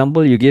the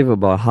example you gave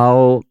about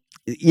how,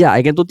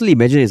 I can totally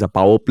imagine it's a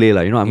power play,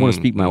 lah. I'm going to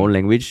speak my own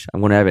language. I'm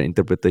going to have an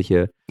interpreter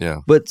here. Yeah.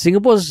 But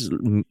Singapore's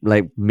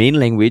like main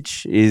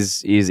language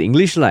is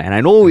English, lah. And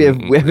I know we have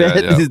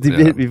had this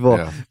debate before.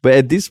 Yeah. But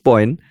at this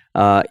point,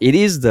 it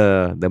is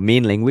the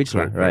main language,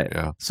 right?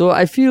 Yeah. So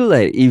I feel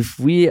like if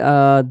we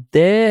are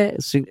there,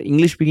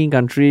 English speaking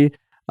country,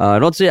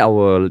 not say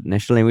our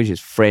national language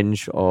is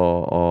French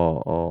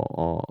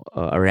or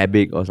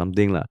Arabic or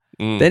something, lah.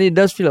 Then it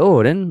does feel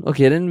like,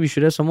 then we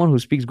should have someone who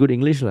speaks good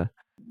English, lah.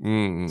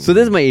 So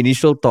that's my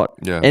initial thought.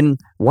 Yeah. And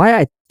why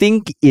I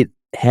think it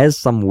has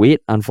some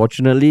weight,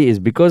 unfortunately, is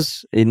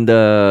because in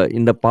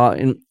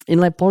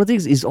like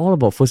politics, it's all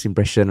about first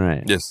impression,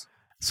 right? Yes.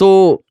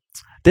 So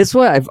that's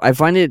why I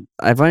find it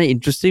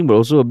interesting, but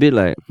also a bit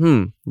like,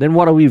 then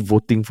what are we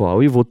voting for? Are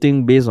we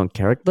voting based on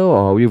character or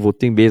are we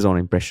voting based on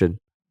impression?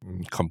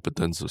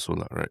 Competence also,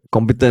 right?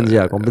 Competence,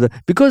 competence.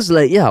 Because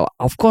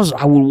of course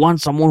I would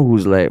want someone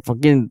who's like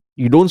fucking,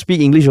 you don't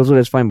speak English also,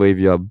 that's fine, but if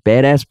you're a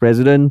badass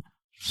president,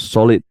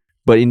 solid.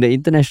 But in the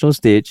international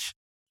stage,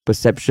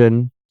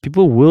 perception,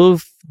 people will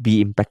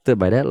be impacted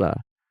by that, lah.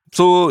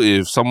 So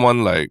if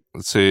someone like,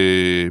 let's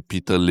say,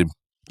 Peter Lim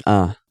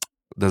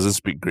doesn't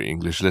speak great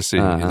English, let's say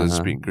he doesn't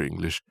speak great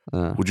English,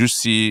 would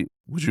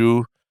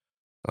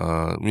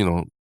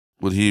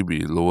he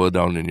be lower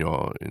down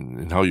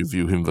in how you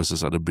view him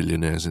versus other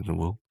billionaires in the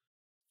world?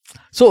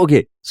 So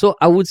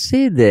I would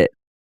say that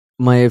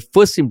my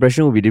first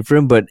impression would be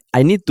different, but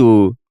I need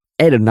to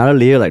add another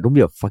layer, like, don't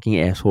be a fucking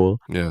asshole.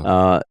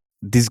 Yeah.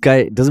 This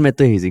guy, doesn't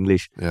matter his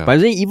English. Yeah. But I'm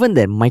saying even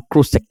that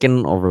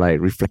microsecond of like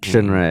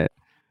reflection, right?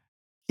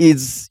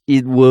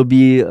 It will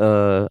be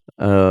a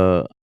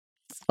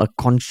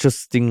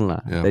conscious thing, lah.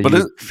 Yeah. That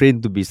you're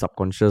trained to be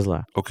subconscious,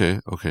 lah. Okay,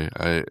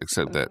 I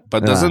accept that.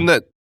 But doesn't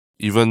that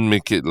even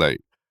make it like?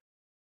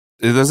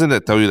 Doesn't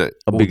that tell you that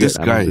this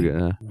guy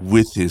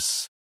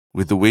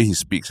with the way he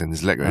speaks and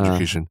his lack of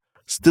education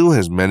still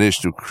has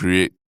managed to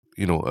create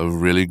a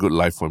really good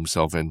life for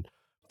himself and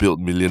build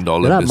 $1 million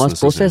businesses. Must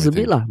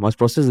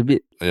process a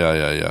bit.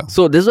 Yeah.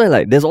 So that's why,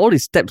 like, there's all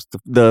these steps.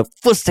 The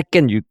first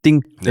second you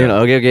think,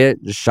 okay,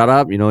 just shut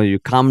up. You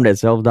calm that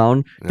self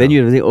down. Then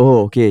you think,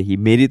 oh, okay, he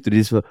made it to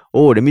this.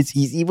 Oh, that means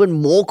he's even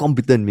more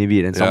competent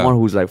maybe than someone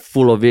who's like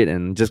full of it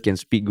and just can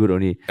speak good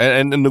only.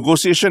 And the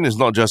negotiation is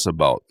not just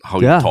about how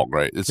you talk,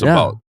 right? It's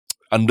about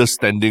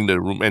understanding the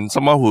room, and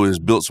someone who has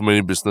built so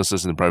many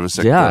businesses in the private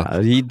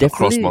sector, he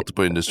across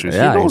multiple industries,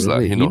 he knows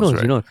that. He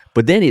knows.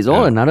 But then it's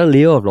all another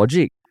layer of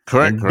logic.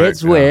 Correct.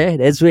 That's where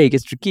it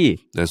gets tricky.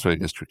 That's where it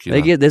gets tricky.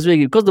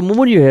 Because the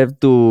moment you have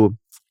to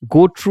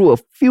go through a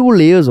few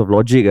layers of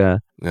logic,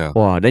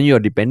 then you're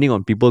depending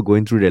on people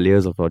going through the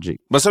layers of logic.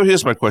 But so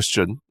here's my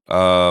question.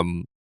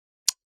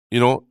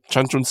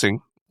 Chan Chun Sing,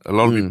 a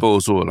lot of people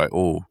also were like,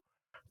 oh,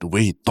 the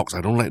way he talks,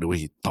 I don't like the way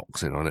he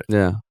talks and all that.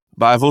 Yeah.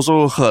 But I've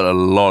also heard a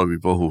lot of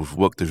people who've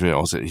worked with him and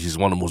all said he's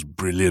one of the most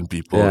brilliant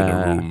people in the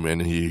room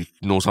and he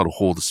knows how to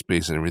hold the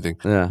space and everything.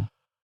 Yeah.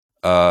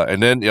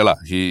 And then,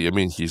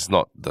 he's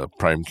not the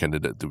prime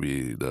candidate to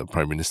be the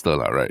prime minister,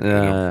 right?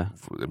 Yeah.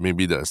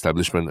 Maybe the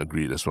establishment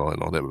agreed as well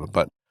and all that.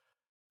 But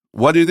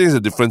what do you think is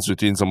the difference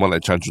between someone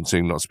like Chan Chun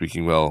Sing not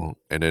speaking well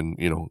and then,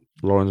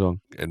 Lawrence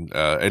Wong. And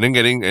then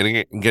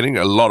getting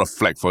a lot of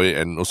flack for it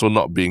and also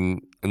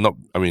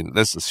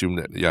let's assume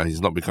that,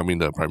 he's not becoming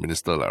the prime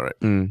minister, right?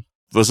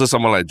 Versus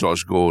someone like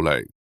George Goh,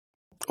 like,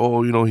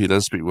 he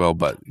doesn't speak well,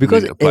 but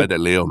because apply that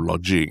layer of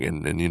logic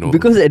and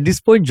Because at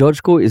this point,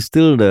 George Goh is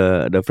still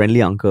the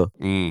friendly uncle.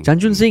 Chan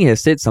Chun Sing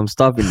has said some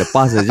stuff in the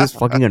past that's just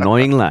fucking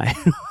annoying, like.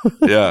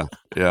 Yeah.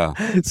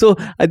 So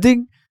I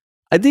think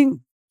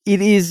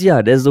it is,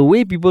 there's the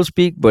way people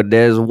speak, but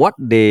there's what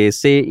they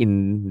say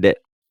in that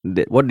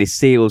what they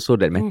say also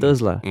that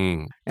matters, lah.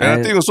 And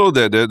I think also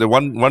that the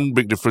one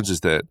big difference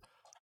is that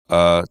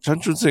Chan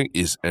Chun Sing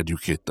is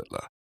educated,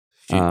 lah.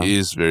 He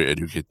is very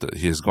educated.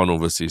 He has gone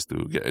overseas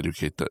to get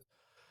educated.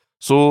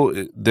 So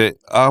there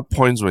are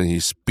points when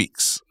he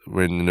speaks,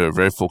 in a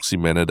very folksy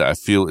manner, that I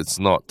feel it's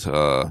not,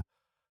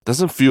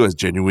 doesn't feel as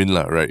genuine,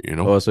 right?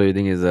 Oh, so you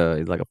think it's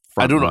like a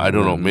front? I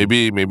don't know.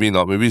 Maybe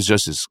not. Maybe it's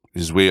just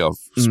his way of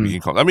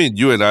speaking. I mean,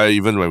 you and I,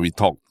 even when we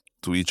talk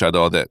to each other,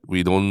 all that,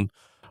 we don't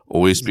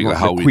always speak like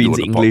how we do on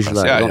the English,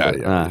 podcast.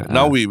 Yeah.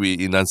 Now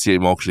we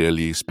enunciate more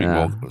clearly, speak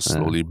more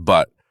slowly,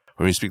 but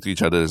when we speak to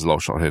each other, there's a lot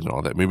of shorthand and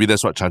all that. Maybe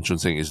that's what Chan Chun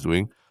Sing is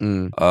doing.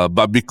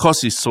 But because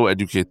he's so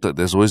educated,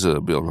 there's always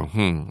a bit of,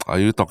 are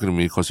you talking to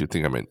me because you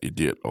think I'm an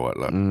idiot or what?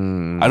 Like,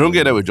 I don't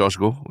get that with Josh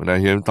Goh. When I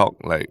hear him talk,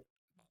 like,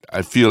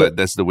 I feel like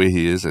that's the way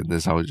he is and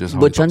that's how he just.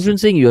 But Chan Chun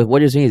Sing,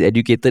 what you're saying is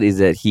educated is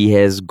that he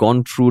has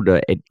gone through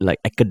the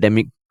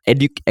academically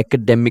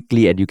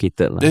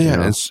educated.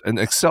 And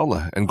excel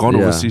and gone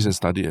overseas and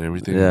studied and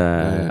everything.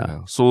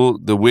 Yeah. So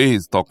the way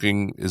he's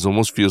talking is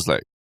almost feels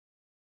like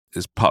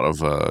is part of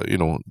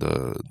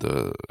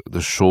the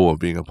show of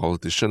being a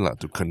politician,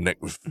 to connect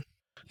with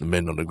the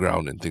men on the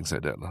ground and things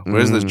like that.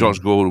 Whereas there's George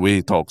Goh, the way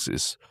he talks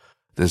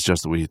that's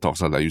just the way he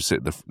talks. Like you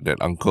said,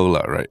 that uncle,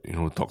 right?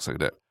 Talks like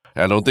that.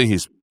 And I don't think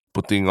he's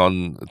putting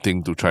on a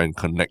thing to try and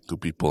connect to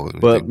people.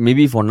 But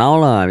maybe for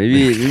now,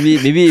 maybe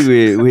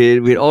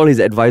with all his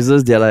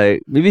advisors, they're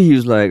like, maybe he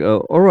was like,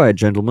 all right,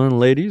 gentlemen,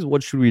 ladies,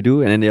 what should we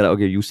do? And then they're like,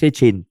 okay, you say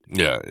chain.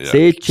 Yeah.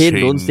 Say chain,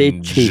 don't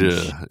say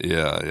change.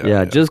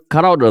 Yeah. Just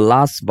cut out the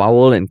last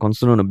vowel and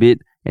consonant a bit,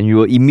 and you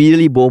will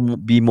immediately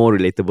be more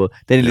relatable.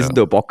 Then you listen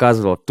to a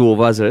podcast of two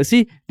of us.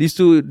 See, these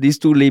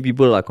two lay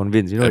people are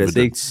convinced. They're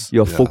saying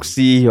you're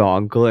folksy, your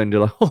uncle, and they're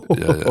like,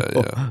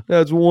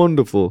 that's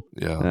wonderful.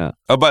 Yeah.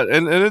 But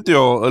and to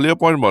your earlier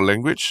point about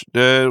language,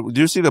 do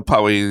you see the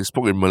part where he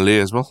spoke in Malay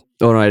as well?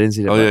 Oh no, I didn't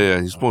see that. Yeah,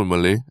 he spoke in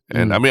Malay,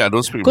 and I mean I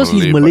don't speak because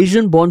Malay. Because he's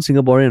Malaysian-born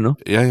Singaporean, no?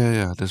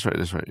 Yeah. That's right.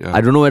 Yeah.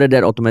 I don't know whether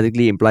that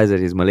automatically implies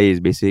that his Malay is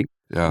basic.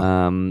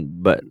 Yeah.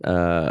 But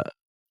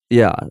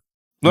yeah.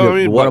 No, I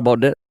mean, what about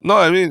that? No,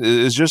 I mean,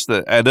 it's just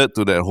added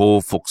to that whole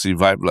folksy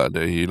vibe,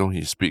 that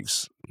he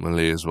speaks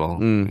Malay as well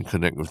and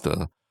connect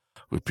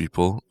with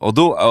people.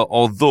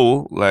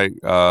 Although, like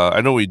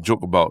I know we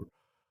joke about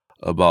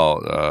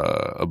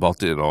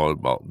it and all,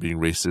 about being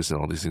racist and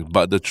all these things,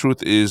 but the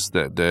truth is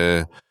that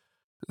there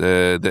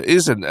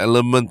is an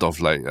element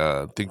of like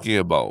thinking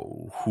about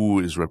who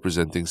is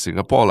representing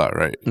Singapore,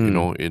 right?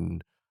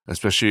 In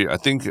especially I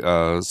think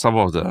some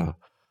of the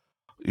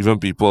even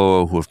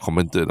people who have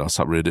commented on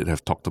subreddit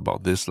have talked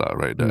about this,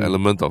 right? The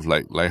element of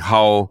like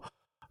how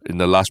in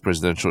the last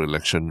presidential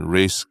election,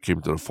 race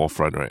came to the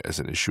forefront, right, as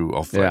an issue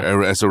of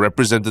as a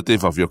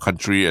representative of your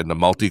country and the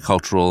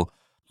multicultural,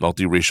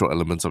 multiracial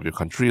elements of your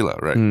country,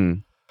 right?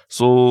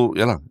 So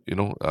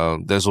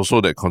there's also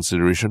that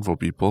consideration for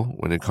people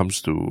when it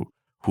comes to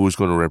who's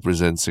going to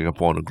represent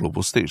Singapore on a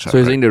global stage. So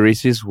you're saying the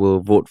racists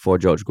will vote for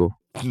George Goh?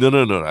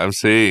 No. I'm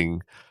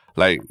saying,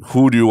 like,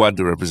 who do you want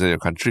to represent your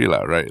country,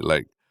 right?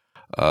 Like,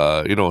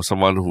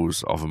 someone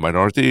who's of a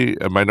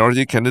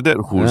minority candidate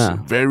who's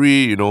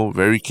very,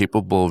 very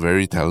capable,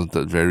 very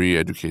talented, very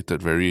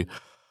educated, very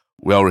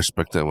well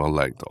respected and well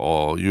liked,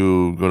 or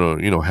you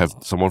gonna, have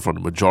someone from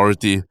the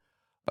majority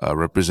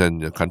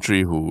represent your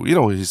country who,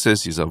 he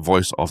says he's a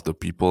voice of the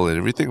people and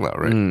everything,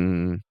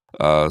 right?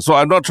 So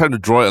I'm not trying to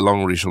draw it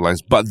along racial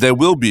lines, but there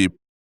will be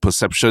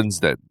perceptions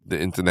that the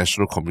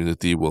international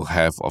community will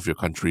have of your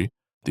country,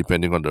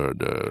 depending on the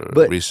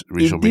racial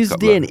makeup. In this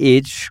day and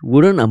age,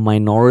 wouldn't a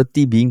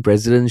minority being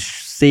president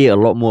say a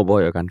lot more about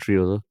your country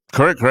also?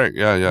 Correct.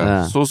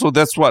 Yeah. So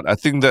that's what I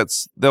think. That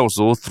was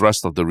the whole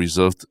thrust of the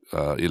reserved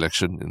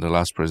election in the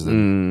last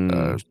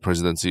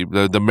presidency.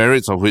 The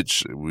merits of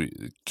which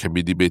can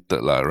be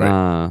debated,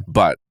 right?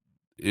 But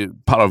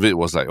part of it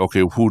was like,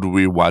 okay, who do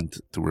we want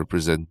to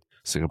represent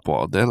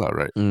Singapore out there,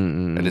 right?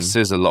 And it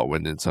says a lot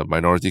when it's a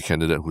minority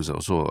candidate who's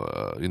also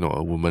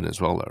a woman as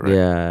well, right?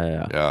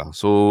 Yeah.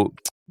 So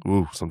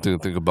something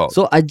to think about.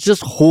 So I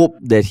just hope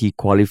that he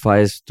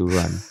qualifies to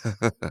run.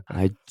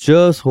 I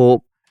just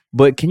hope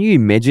But can you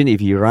imagine if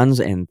he runs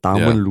and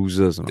Tharman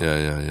loses? No? Yeah,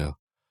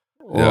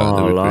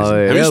 that'd be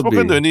crazy. Have you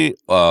spoken to any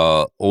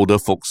older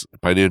folks,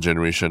 pioneer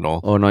generation,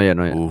 or not yet.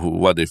 Who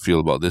what they feel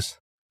about this?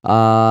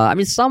 I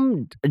mean,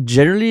 some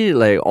generally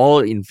like all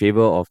in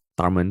favor of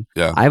Tharman.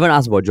 Yeah. I haven't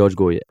asked about George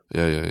Goh yet.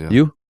 Yeah.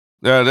 You?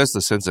 Yeah, that's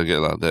the sense I get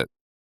that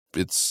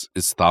it's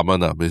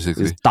Tharman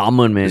basically. It's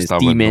Tharman, man. It's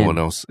Tharman, no one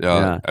else.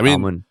 Yeah. I mean,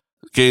 Tharman.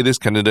 Okay, this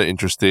candidate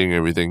interesting,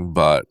 everything,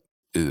 but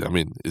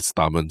it's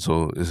Tharman,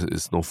 so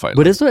it's no fight.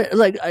 But that's why,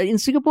 like in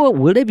Singapore,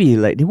 will there be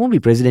there won't be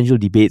presidential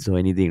debates or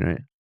anything,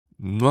 right?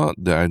 Not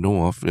that I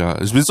know of. Yeah,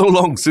 it's been so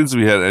long since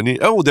we had any.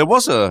 Oh, there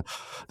were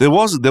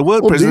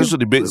presidential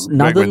debates.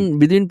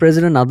 Between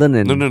President Nathan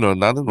and no,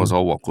 Nathan was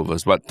all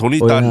walkovers. But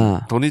Tony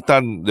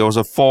Tan, there was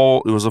a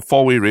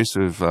four-way race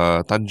with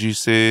Tan Jee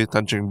Se,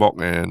 Tan Cheng Bock,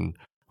 and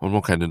one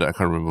more candidate. I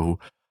can't remember who.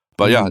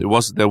 But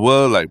there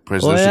were like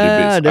presidential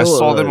debates. I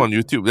saw them on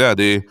YouTube. Yeah,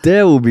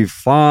 that would be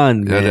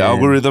fun. Yeah, man. the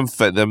algorithm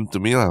fed them to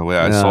me where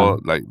I saw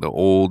like the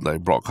old like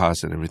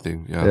broadcasts and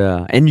everything.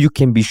 Yeah, and you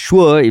can be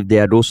sure if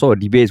there are those sort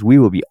of debates, we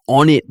will be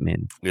on it,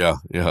 man. Yeah,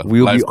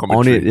 we'll be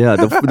on it. Yeah,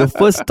 the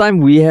first time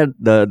we had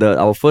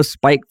our first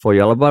spike for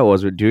Yalabat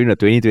was during the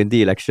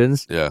 2020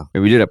 elections. Yeah,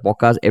 and we did a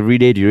podcast every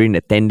day during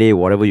the 10-day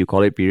whatever you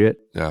call it period.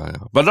 Yeah.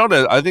 But now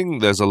that I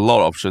think there's a lot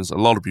of options. A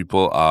lot of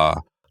people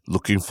are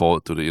looking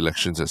forward to the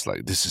elections as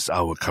like, this is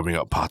our coming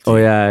out party. Oh,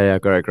 yeah,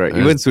 correct.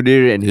 Even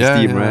Sudhir and his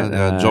team, right?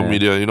 Yeah, John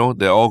Media,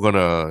 they're all going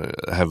to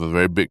have a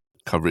very big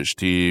coverage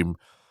team.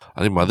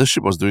 I think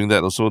Mothership was doing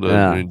that also.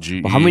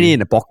 GE. How many in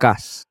the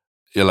podcast?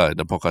 Yeah, in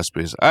the podcast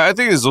space. I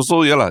think it's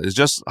also, it's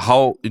just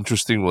how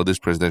interesting will this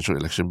presidential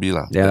election be?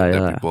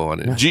 That people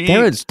want it. GE.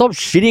 Terrence, stop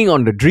shitting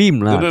on the dream.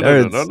 No, not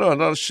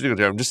shitting on the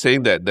dream. I'm just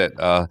saying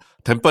that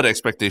tempered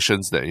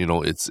expectations that,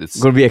 it's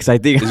going to be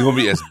exciting. It's going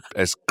to be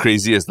as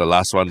crazy as the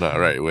last one,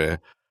 right? Where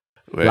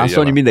last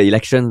one, you mean the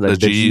elections? The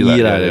GE,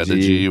 the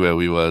GE where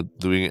we were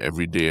doing it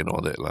every day and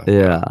all that.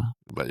 Yeah.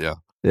 But yeah.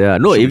 Yeah,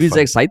 no, if it's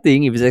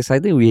exciting,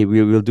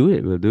 we'll do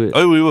it. We'll do it.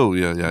 Oh, we will.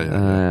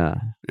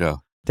 Yeah.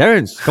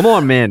 Terrence, come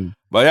on, man.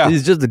 But yeah, this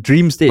is just the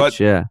dream stage.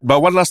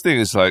 But one last thing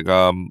is like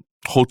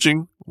Ho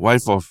Ching,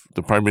 wife of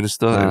the Prime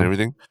Minister and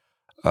everything.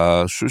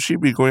 Should she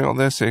be going out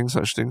there saying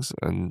such things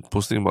and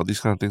posting about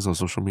these kind of things on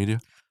social media?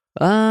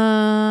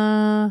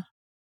 I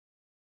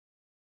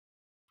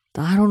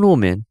don't know,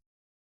 man.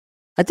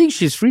 I think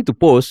she's free to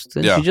post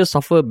and she just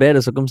suffer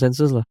better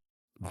circumstances.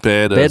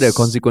 Better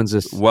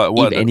consequences. What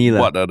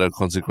are the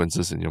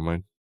consequences in your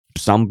mind?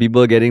 Some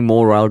people getting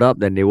more riled up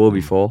than they were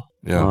before.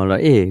 Yeah.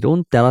 Like, hey,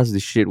 don't tell us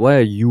this shit. Why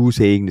are you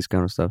saying this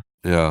kind of stuff?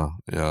 Yeah.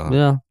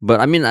 But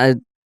I mean, I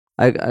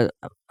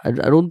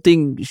don't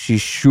think she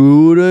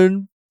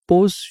shouldn't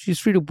post. She's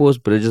free to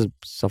post, but just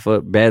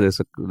bear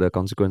the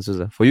consequences.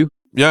 For you?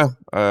 Yeah,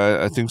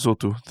 I think so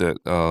too. That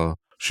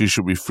she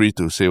should be free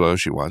to say whatever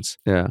she wants.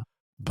 Yeah.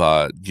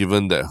 But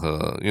given that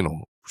her,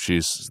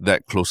 she's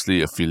that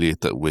closely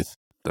affiliated with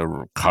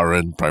the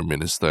current Prime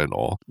Minister and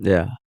all.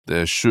 Yeah.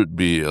 There should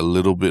be a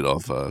little bit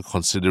of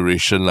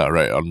consideration,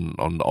 right,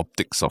 on the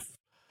optics of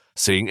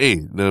saying,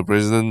 hey, the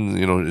president,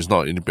 is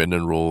not an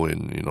independent role,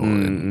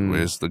 and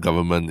whereas the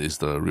government is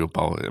the real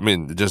power. I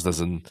mean, it just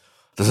doesn't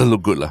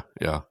look good,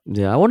 Yeah.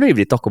 Yeah, I wonder if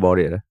they talk about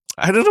it.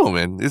 I don't know,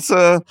 man. It's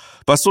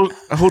but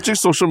Ho Ching's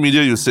social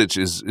media usage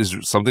is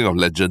something of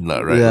legend,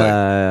 right?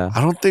 Yeah.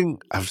 I don't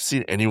think I've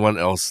seen anyone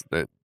else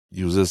that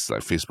uses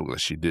like Facebook like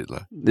she did,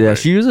 Yeah, right?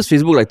 She uses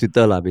Facebook like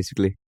Twitter,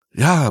 basically.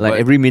 Yeah, like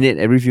every few minutes,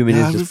 every few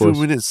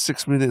minutes,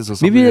 6 minutes or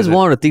something. Maybe that's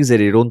one of the things that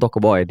they don't talk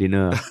about at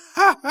dinner.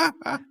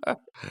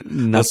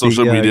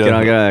 Social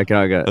media.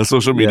 Cannot.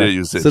 Social media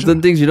usage.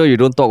 Certain things, you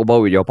don't talk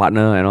about with your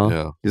partner,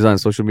 Yeah. This one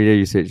social media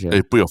usage.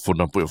 Hey, put your phone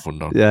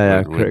down.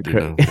 Yeah, correct.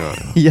 Put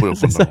your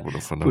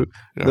phone down.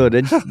 Yeah. No,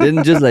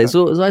 then just like,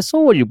 so I saw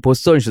what you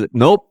posted and she's like,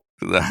 nope,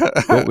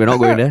 we're not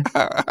going there.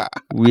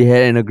 We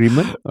had an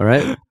agreement, all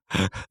right?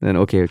 Then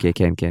okay,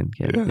 can.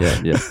 Yeah.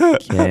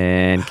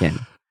 Can.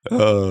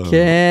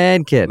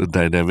 The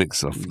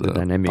dynamics of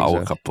the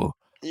power couple.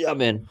 Yeah,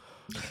 man.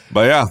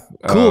 But yeah,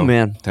 cool,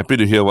 man. Happy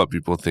to hear what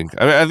people think.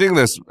 I mean, I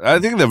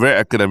think there are very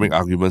academic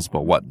arguments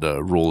about what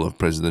the role of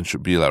president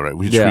should be, right?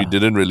 Which we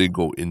didn't really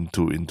go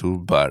into,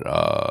 but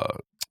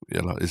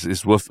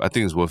it's worth. I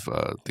think it's worth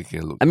taking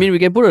a look. I mean, we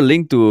can put a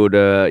link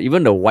to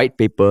even the white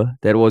paper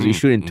that was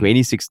issued in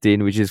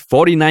 2016, which is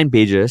 49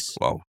 pages.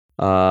 Wow.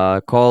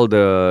 Called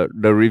the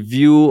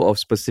review of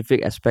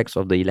specific aspects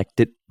of the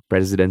elected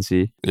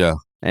presidency. Yeah.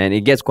 And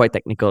it gets quite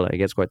technical.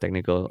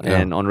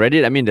 Yeah. And on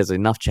Reddit, I mean, there's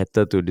enough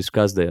chatter to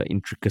discuss the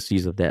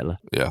intricacies of that.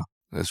 Yeah,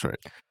 that's right.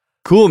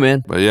 Cool,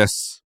 man. But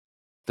yes,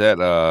 that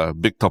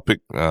big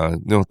topic,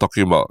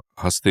 talking about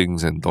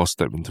hustings and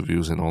doorstep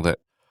interviews and all that.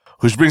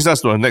 Which brings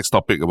us to our next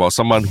topic about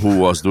someone who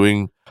was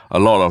doing a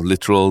lot of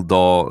literal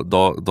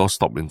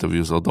doorstop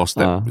interviews or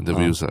doorstep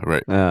interviews,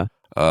 right? Yeah.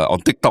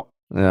 On TikTok.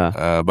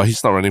 Yeah. But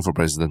he's not running for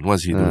president.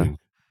 What's he doing?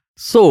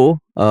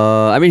 So,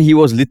 I mean, he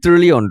was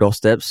literally on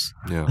doorsteps.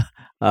 Yeah.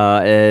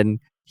 And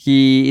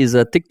he is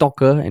a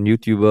TikToker and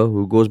YouTuber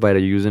who goes by the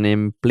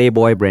username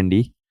Playboy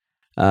Brandy.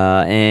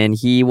 And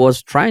he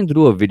was trying to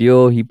do a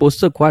video. He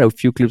posted quite a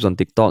few clips on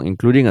TikTok,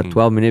 including a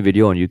 12-minute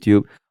video on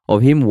YouTube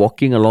of him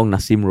walking along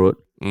Nassim Road,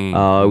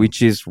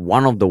 which is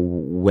one of the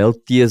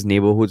wealthiest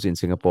neighborhoods in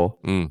Singapore.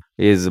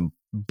 Is a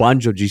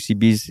bunch of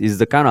GCBs. Is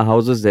the kind of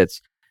houses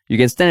that's you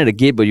can stand at the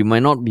gate, but you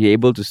might not be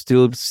able to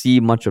still see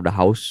much of the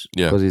house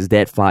because it's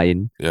that far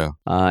in.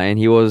 And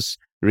he was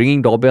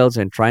ringing doorbells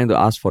and trying to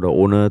ask for the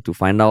owner to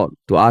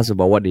ask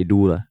about what they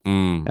do.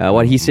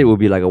 What he said would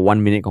be like a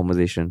 1-minute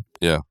conversation.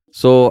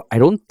 So I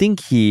don't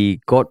think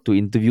he got to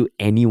interview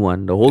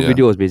anyone. The whole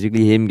video was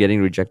basically him getting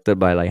rejected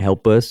by like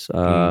helpers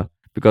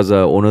because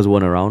the owners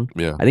weren't around.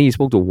 I think he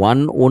spoke to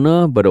one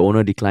owner, but the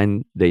owner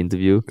declined the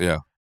interview.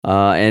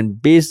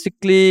 And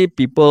basically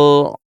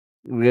people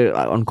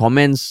on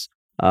comments,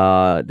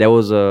 there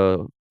was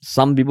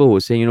some people who were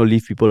saying,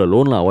 leave people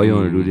alone. Why you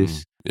want to do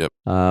this?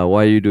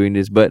 Why are you doing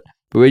this? But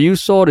when you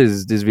saw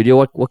this video,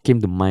 what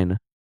came to mind?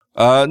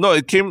 No,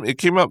 it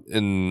came up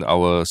in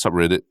our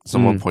subreddit.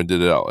 Someone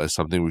pointed it out as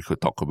something we could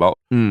talk about.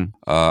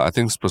 I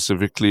think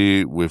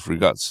specifically with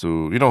regards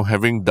to,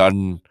 having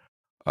done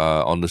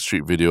on the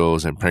street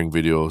videos and prank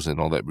videos and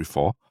all that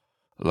before.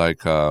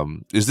 Like,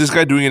 is this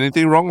guy doing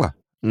anything wrong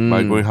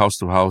by going house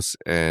to house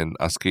and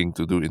asking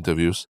to do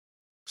interviews?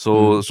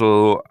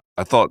 So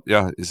I thought,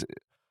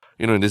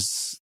 in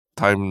this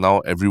time now,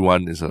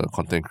 everyone is a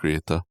content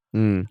creator.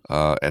 And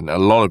a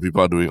lot of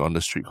people are doing on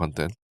the street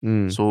content.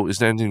 So is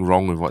there anything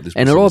wrong with what this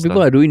person And a lot of people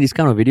done? are doing these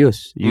kind of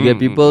videos. You get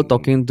people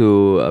talking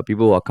to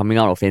people who are coming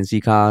out of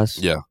fancy cars.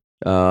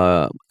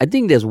 I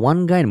think there's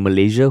one guy in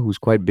Malaysia who's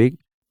quite big.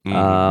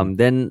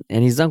 And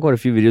he's done quite a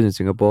few videos in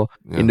Singapore.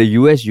 In the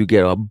US, you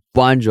get a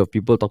bunch of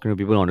people talking to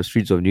people on the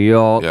streets of New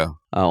York,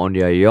 on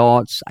their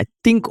yachts. I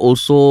think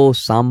also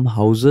some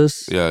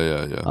houses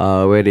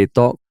where they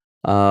talk.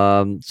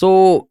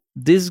 So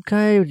this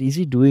guy, is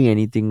he doing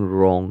anything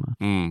wrong?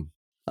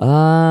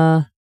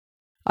 I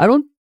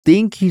don't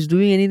think he's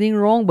doing anything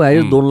wrong, but I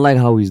just don't like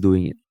how he's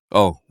doing it.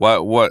 Oh,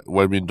 what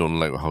do you mean don't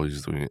like how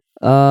he's doing it?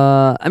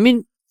 I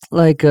mean,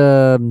 like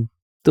the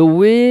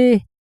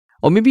way,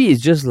 or maybe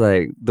it's just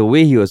like the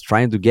way he was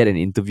trying to get an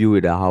interview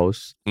with the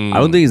house. I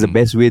don't think it's the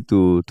best way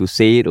to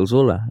say it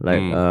also lah.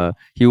 Like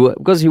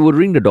because he would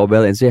ring the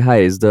doorbell and say,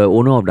 "Hi, is the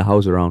owner of the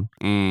house around?"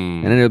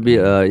 And then it'll be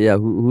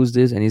who's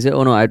this? And he said,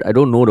 "Oh no, I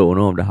don't know the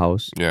owner of the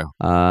house.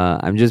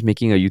 I'm just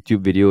making a YouTube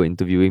video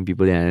interviewing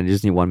people and I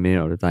just need 1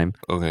 minute at a time."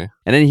 Okay.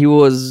 And then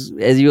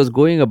as he was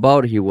going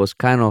about, he was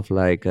kind of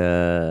like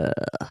I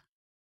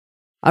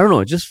don't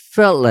know, it just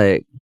felt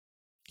like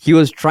he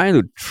was trying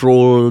to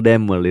troll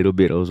them a little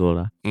bit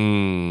also.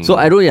 So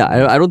I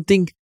don't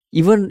think,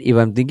 even if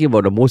I'm thinking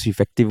about the most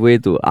effective way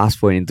to ask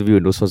for an interview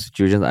in those sorts of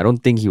situations, I don't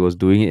think he was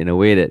doing it in a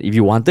way that if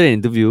you wanted an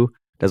interview,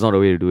 that's not the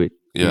way to do it.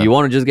 If you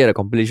want to just get a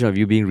compilation of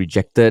you being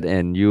rejected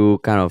and you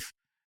kind of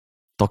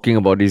talking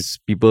about these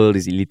people,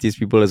 these elitist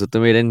people a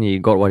certain way, then he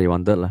got what he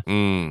wanted.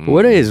 But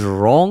whether it's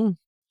wrong,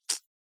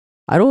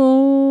 I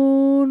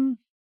don't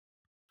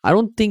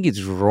think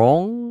it's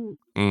wrong.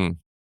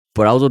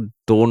 But I also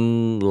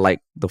don't like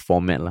the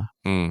format.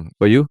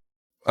 But you?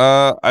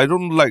 I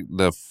don't like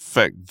the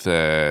fact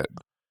that,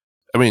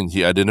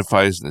 he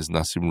identifies as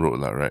Nassim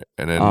Road, right?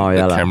 And then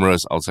the camera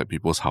is outside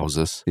people's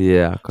houses.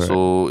 Yeah, correct.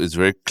 So it's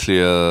very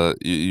clear.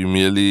 You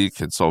merely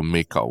can sort of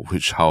make out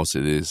which house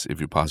it is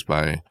if you pass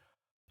by.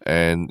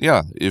 And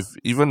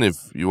even if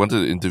you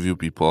wanted to interview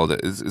people, that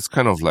it's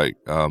kind of like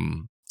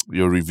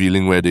you're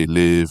revealing where they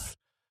live.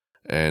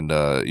 And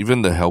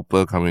even the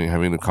helper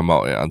having to come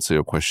out and answer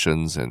your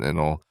questions and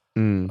all.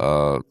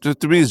 To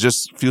me, it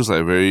just feels like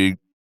a very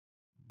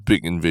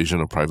big invasion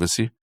of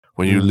privacy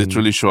when you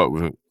literally show up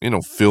with,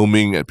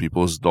 filming at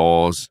people's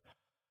doors.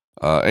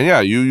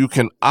 You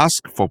can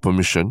ask for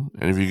permission,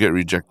 and if you get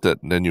rejected,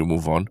 then you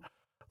move on.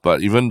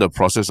 But even the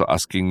process of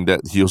asking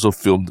that, he also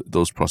filmed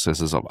those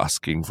processes of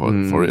asking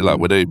for it, like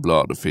whether he blur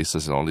out the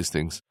faces and all these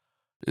things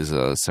is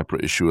a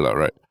separate issue,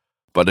 right?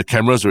 But the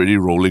camera's already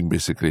rolling,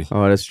 basically.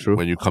 Oh, that's true.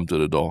 When you come to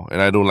the door.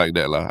 And I don't like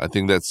that. I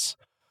think that's...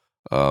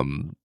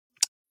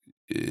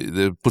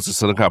 it puts a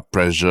certain kind of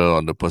pressure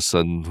on the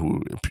person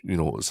who,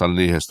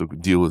 suddenly has to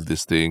deal with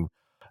this thing.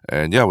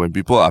 And when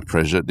people are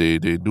pressured, they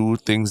do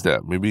things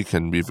that maybe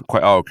can be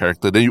quite out of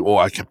character. Then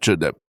I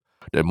captured that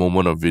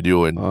moment of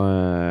video, and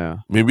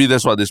maybe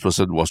that's what this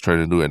person was trying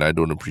to do, and I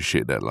don't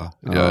appreciate that.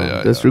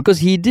 That's true, because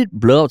he did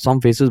blur out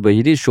some faces, but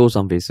he did show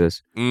some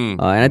faces.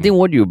 And I think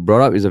what you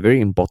brought up is a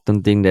very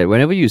important thing, that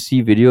whenever you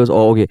see videos,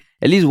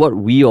 at least what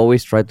we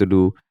always try to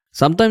do,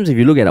 sometimes if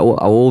you look at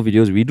our old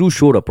videos, we do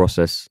show the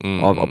process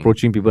of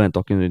approaching people and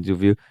talking to the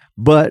interview,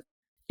 but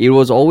it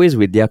was always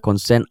with their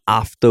consent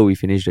after we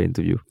finish the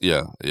interview.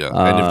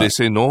 And if they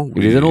say no,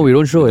 we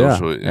don't show.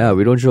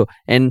 We don't show.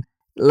 And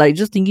like,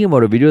 just thinking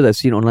about the videos I've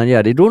seen online,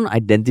 they don't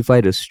identify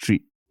the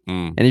street.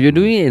 And if you're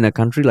doing it in a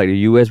country like the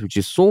US, which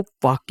is so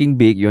fucking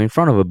big, you're in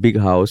front of a big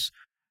house,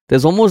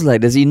 there's almost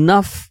like there's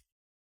enough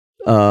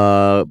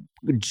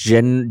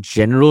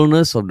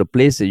generalness of the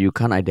place that you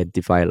can't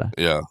identify.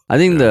 I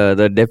think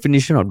the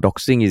definition of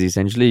doxing is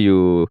essentially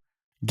you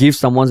give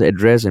someone's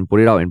address and put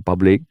it out in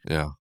public.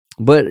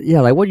 But yeah,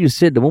 like what you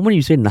said, the moment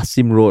you say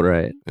Nassim Road,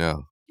 right? Yeah.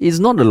 It's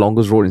not the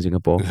longest road in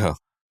Singapore. Yeah.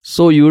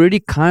 So you already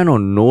kind of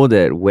know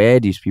that where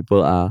these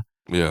people are.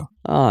 Yeah.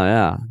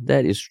 Yeah,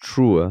 that is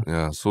true.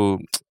 Yeah. So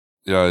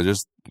yeah,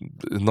 just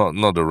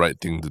not the right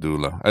thing to do,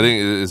 lah. I think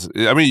it is.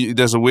 I mean,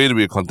 there's a way to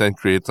be a content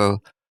creator,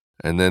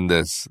 and then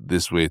there's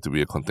this way to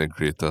be a content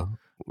creator.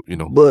 You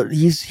know. But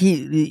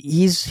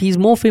he's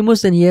more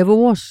famous than he ever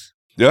was.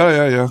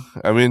 Yeah.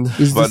 I mean,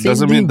 It's but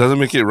doesn't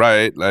make it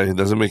right. Like, it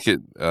doesn't make it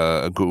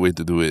a good way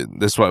to do it.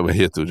 That's why we're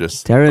here to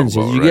just Terrence,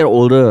 talk about, as you right? get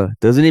older,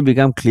 doesn't it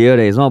become clear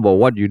that it's not about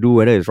what you do,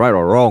 whether it's right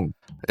or wrong?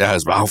 Yeah,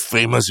 it's about how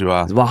famous you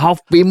are. It's about how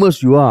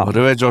famous you are.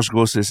 Whatever Josh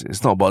goes is,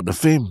 it's not about the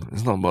fame.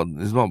 It's not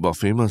about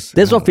famous.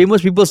 That's what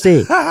famous people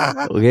say.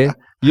 Okay,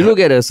 you look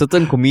at a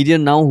certain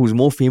comedian now who's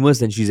more famous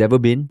than she's ever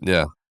been.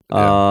 Yeah.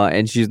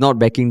 And she's not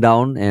backing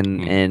down,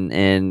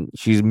 and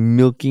she's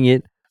milking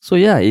it. So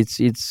yeah, it's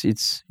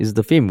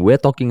the fame. We're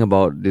talking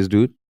about this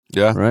dude.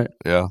 Yeah. Right.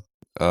 Yeah.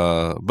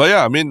 But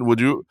yeah, I mean, would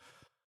you,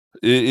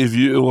 if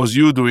it was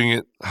you doing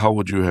it, how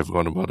would you have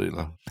gone about it,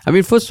 lah? I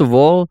mean, first of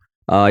all,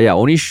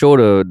 only show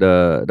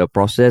the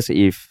process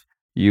if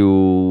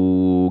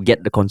you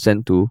get the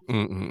consent to.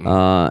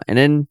 And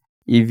then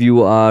if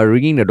you are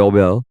ringing the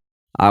doorbell,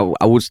 I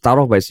would start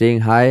off by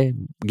saying hi,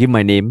 give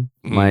my name,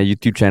 my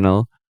YouTube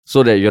channel,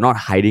 so that you're not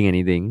hiding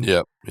anything.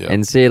 Yeah.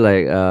 And say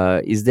like,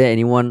 is there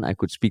anyone I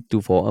could speak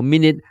to for a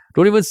minute?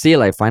 Don't even say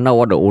like find out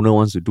what the owner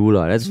wants to do,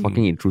 lah. That's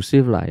fucking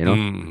intrusive, lah. You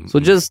know. So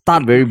just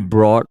start very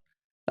broad.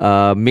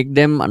 Make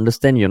them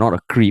understand you're not a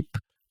creep.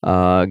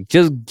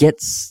 Just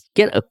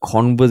get a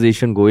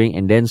conversation going,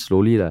 and then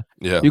slowly, lah.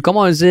 Yeah. You come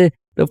out and say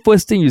the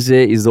first thing you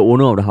say is the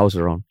owner of the house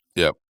around.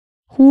 Yeah.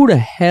 Who the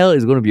hell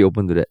is going to be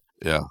open to that?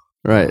 Yeah.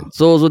 Right.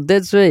 So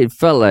that's where it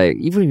felt like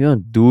even if you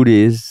want to do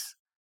this,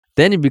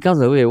 then it becomes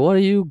like, wait, what are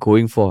you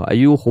going for? Are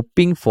you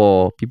hoping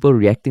for people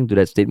reacting to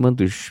that statement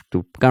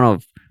to kind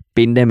of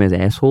paint them as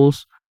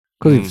assholes?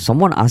 Because if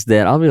someone asks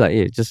that, I'll be like,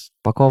 hey, just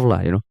fuck off, lah.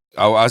 You know.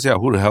 I'll ask you,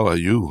 who the hell are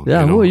you?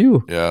 Yeah, who are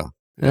you?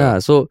 Yeah.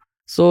 So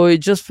it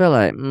just felt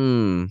like,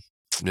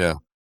 Yeah.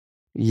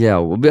 Yeah,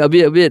 a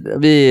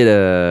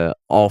bit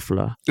off,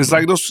 lah. It's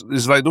like those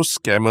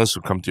scammers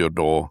who come to your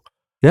door.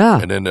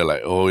 Yeah. And then they're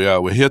like, oh yeah,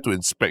 we're here to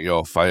inspect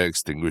your fire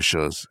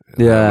extinguishers.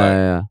 Yeah, And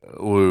yeah.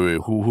 Wait,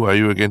 who are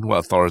you again? What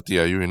authority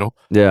are you, you know?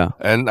 Yeah.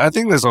 And I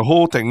think there's a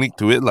whole technique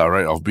to it, lah,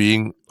 right? Of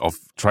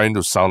trying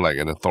to sound like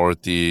an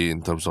authority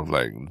in terms of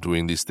like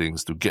doing these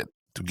things to get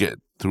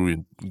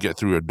through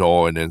your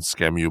door and then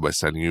scam you by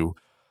selling you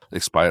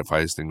expired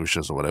fire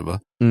extinguishers or whatever.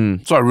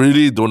 So I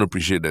really don't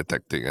appreciate that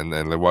tactic. And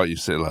like what you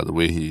said, like the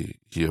way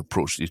he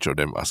approached each of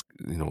them,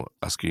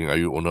 asking, are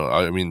you owner?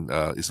 I mean,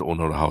 is the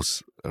owner of the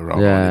house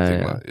around or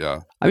anything? Yeah.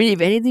 I mean, if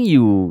anything,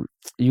 you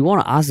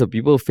want to ask the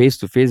people face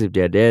to face if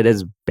they're there.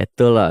 That's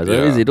better, lah.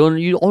 So they don't.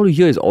 All you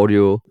hear is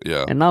audio.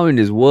 Yeah. And now in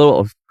this world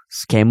of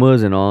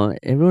scammers and all,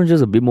 everyone's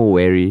just a bit more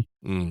wary.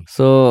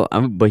 So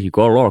but he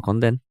got a lot of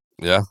content.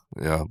 Yeah.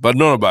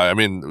 But I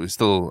mean,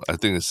 I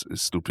think it's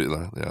stupid,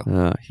 lah.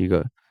 Yeah. He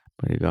got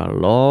a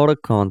lot of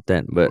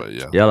content, but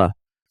yeah lah.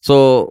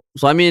 So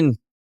I mean,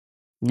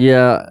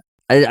 yeah,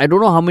 I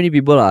don't know how many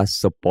people are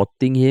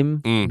supporting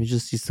him. Let me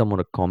just see some of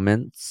the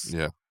comments.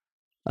 Yeah.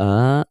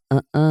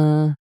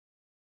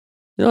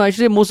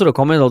 Actually, most of the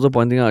comments also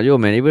pointing out, yo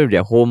man, even if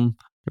they're home,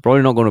 they're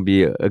probably not going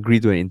to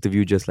agree to an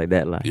interview just like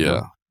that, lah.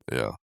 Yeah.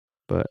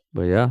 But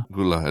yeah,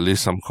 good lah. At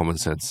least some common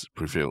sense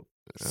prevailed.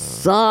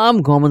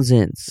 Some common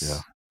sense.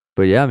 Yeah.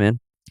 But yeah, man.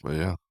 But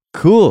yeah.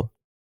 Cool.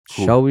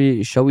 Shall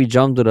we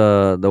jump to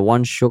the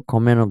one shock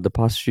comment of the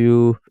past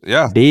few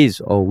days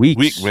or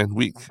weeks?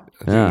 Week.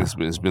 I think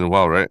it's been a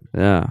while, right?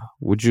 Yeah.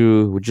 Would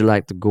you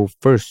like to go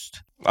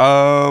first?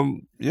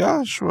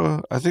 Yeah,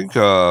 sure. I think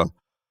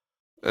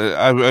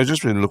I've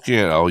just been looking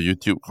at our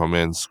YouTube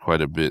comments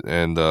quite a bit,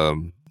 and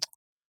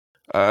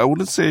I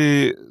wouldn't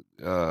say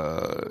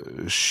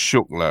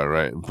shook lah,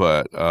 right?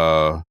 But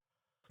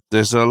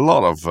there's a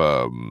lot of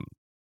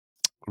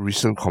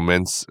recent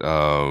comments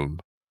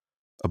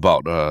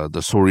about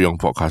the So Ryong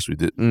podcast we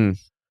did.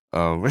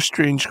 Very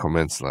strange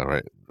comments,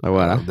 right? Like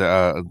what? There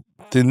are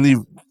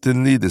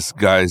thinly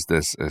disguised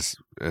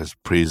as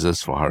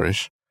praises for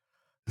Harish.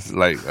 It's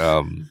like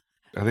I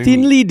think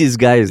thinly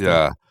disguised.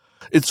 Yeah,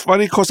 it's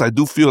funny because I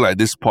do feel like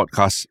this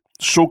podcast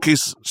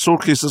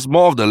showcases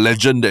more of the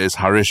legend that is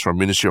Harish from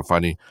Ministry of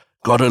Funny.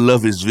 Gotta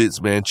love his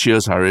vids, man.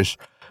 Cheers, Harish.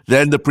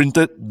 Than the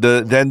pretender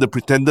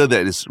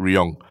that is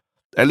Ryong.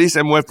 At least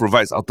MOF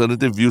provides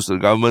alternative views to the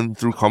government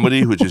through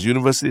comedy, which is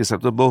universally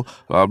acceptable,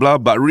 blah, blah.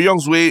 But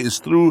Ryong's way is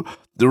through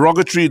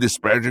derogatory,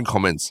 disparaging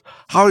comments.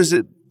 How is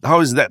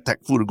that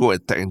tactful to go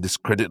attack and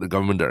discredit the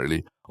government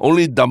directly?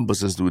 Only dumb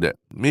persons do that.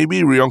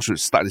 Maybe Ryong should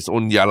start his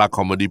own Yala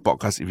comedy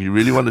podcast if he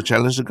really want to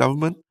challenge the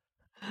government.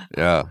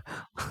 Yeah.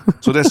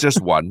 So that's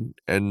just one.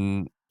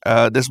 And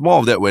there's more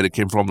of that where it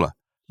came from.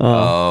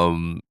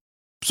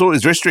 So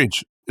it's very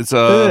strange. It's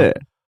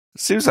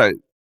seems like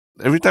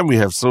every time we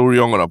have So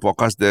Ryong on our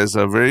podcast, there's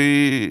a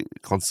very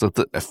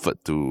concerted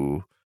effort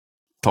to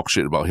talk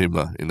shit about him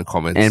in the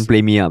comments. And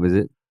play me up, is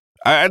it?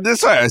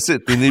 That's why I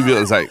said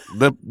Tiniville. It's like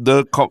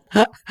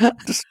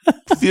just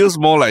feels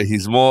more like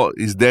he's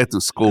there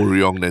to scold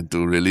Ryong than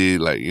to really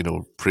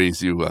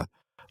praise you.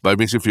 But it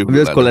makes you feel good.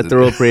 Just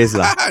collateral praise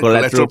lah.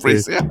 Collateral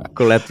praise. Yeah.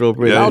 Collateral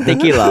praise. Yeah. I'll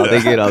take it lah.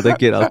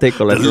 I'll take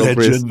collateral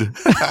praise.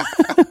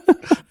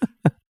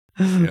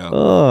 Yeah.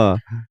 Oh,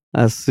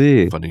 I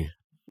see. Funny.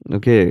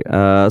 Okay.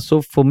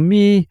 So for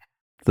me,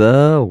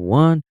 the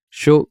one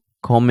show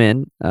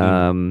comment.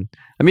 I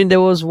mean, there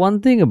was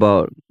one thing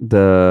about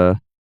just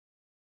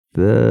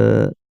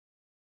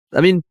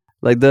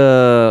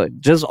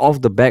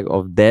off the back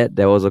of that,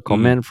 there was a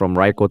comment from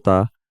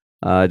Raikota,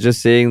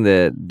 just saying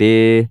that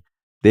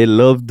they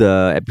loved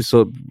the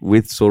episode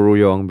with Soro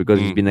Yong because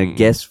he's been a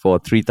guest for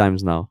 3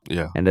 times now.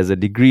 Yeah. And there's a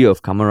degree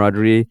of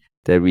camaraderie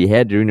that we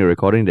had during the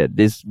recording that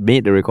this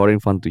made the recording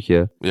fun to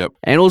hear. Yep.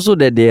 And also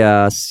that they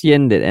are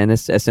CN that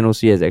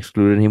SNOC has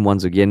excluded him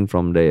once again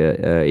from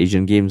the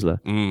Asian Games. So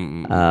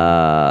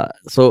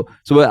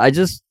I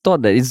just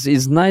thought that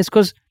it's nice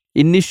because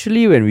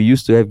initially when we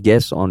used to have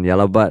guests on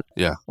Yalabat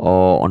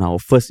or on our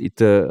first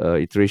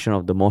iteration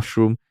of the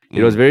Mushroom,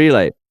 it was very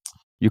like,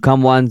 you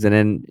come once and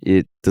then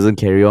it doesn't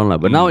carry on.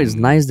 But now it's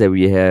nice that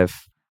we have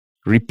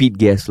repeat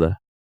guests.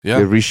 Yeah.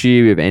 We have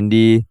Rishi, we have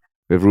Andy,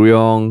 we have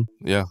Ruyong.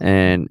 Yeah.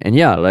 And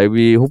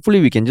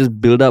hopefully we can just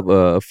build up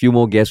a few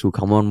more guests who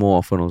come on more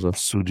often also.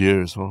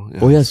 Sudhir as well. Yeah.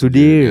 Oh yeah,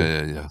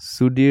 Sudhir. Yeah.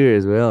 Sudhir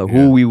as well,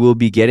 who we will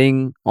be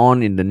getting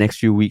on in the next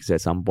few weeks at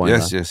some point.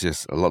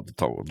 Yes. A lot to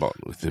talk about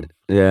with him.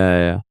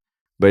 Yeah.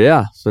 But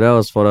yeah, so that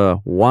was for the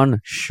one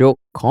shock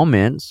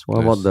comments.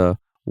 What about the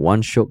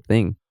one shock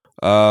thing?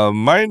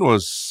 Mine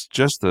was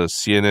just a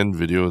CNN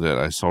video that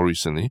I saw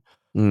recently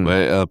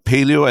where a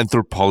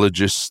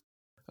paleoanthropologist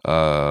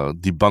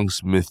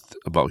debunks myth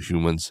about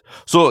humans.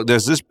 So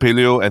there's this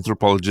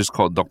paleoanthropologist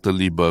called Dr.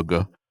 Lee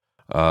Berger,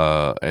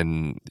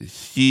 and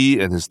he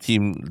and his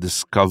team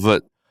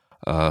discovered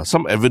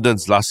some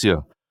evidence last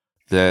year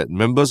that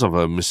members of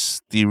a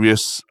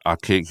mysterious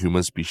archaic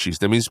human species,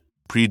 that means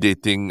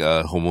predating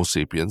Homo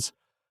sapiens,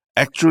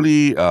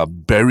 actually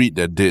buried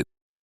their dead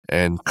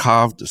and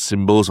carved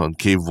symbols on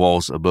cave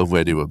walls above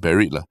where they were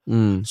buried.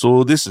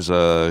 So this is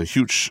a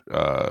huge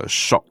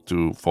shock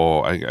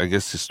for I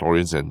guess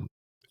historians and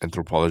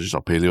anthropologists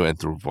or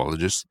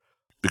paleoanthropologists,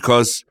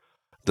 because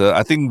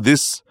I think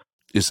this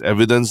is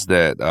evidence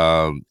that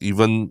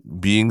even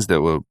beings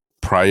that were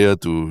prior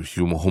to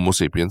Homo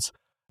sapiens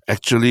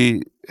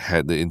actually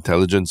had the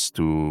intelligence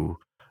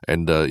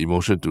and the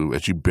emotion to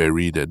actually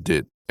bury their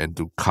dead and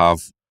to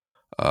carve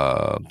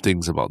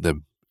things about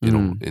them,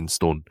 in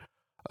stone.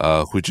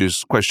 Which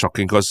is quite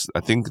shocking because I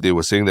think they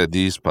were saying that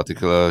this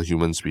particular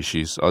human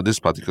species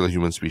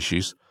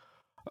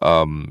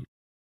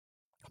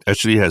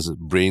actually has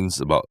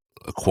brains about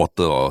a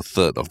quarter or a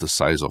third of the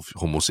size of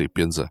Homo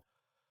sapiens.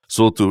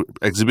 So to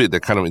exhibit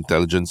that kind of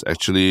intelligence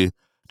actually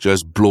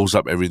just blows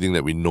up everything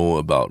that we know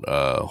about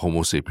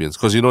Homo sapiens.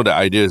 Because the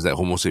idea is that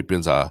Homo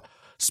sapiens are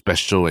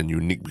special and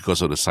unique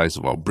because of the size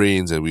of our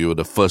brains, and we were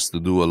the first to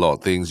do a lot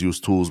of things, use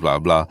tools, blah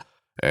blah,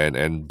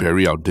 and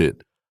bury our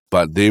dead.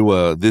 But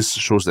this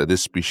shows that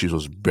this species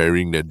was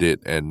burying their dead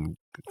and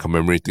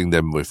commemorating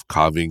them with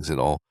carvings and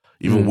all,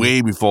 even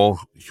way before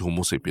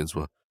Homo sapiens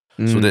were.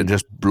 So that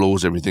just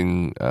blows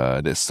everything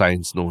that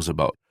science knows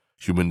about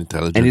human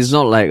intelligence. And it's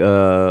not like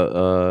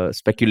a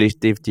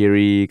speculative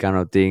theory kind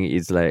of thing.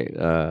 It's like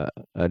a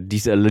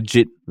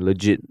legit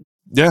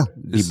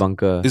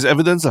debunker. It's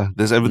evidence.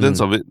 There's evidence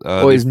of it.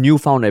 It's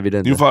newfound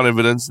evidence. Newfound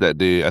evidence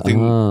that I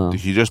think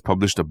he just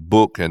published a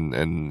book and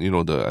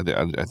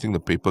I think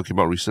the paper came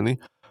out recently.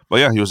 But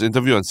yeah, he was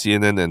interviewed on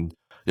CNN and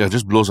it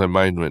just blows my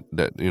mind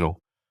that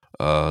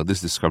this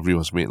discovery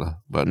was made.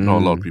 But not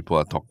a lot of people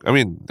are talking. I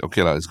mean,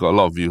 okay, it's got a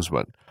lot of views,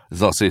 but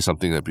it's not saying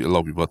something that a lot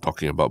of people are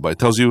talking about. But it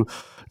tells you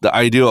the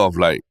idea of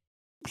like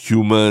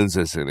humans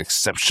as an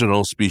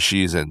exceptional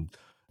species and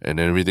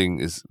everything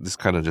this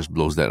kind of just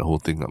blows that whole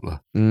thing up.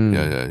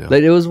 Yeah.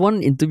 Like there was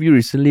one interview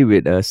recently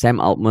with Sam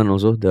Altman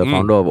also, the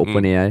founder of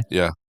OpenAI.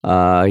 Yeah.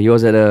 He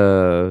was at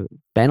a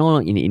panel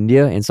in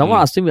India and someone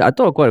asked him, I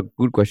thought quite a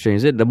good question. He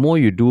said, the more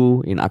you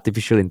do in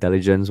artificial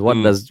intelligence, what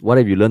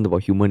have you learned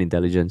about human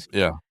intelligence?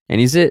 Yeah. And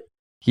he said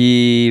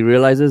he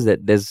realizes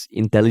that there's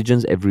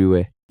intelligence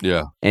everywhere.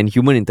 Yeah. And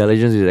human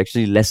intelligence is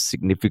actually less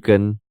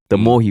significant the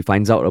more he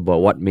finds out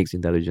about what makes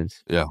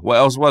intelligence. Yeah. What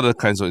else? What other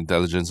kinds of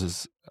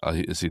intelligences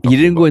is he talking He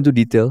didn't about? go into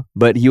detail,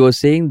 but he was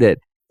saying that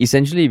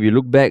essentially if you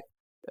look back,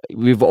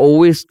 we've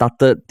always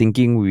started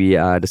thinking we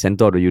are the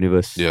center of the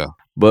universe. Yeah.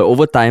 But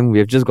over time, we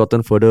have just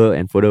gotten further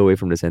and further away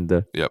from the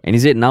center. Yep. And he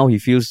said now he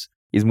feels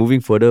he's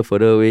moving further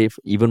away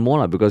even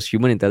more because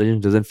human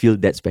intelligence doesn't feel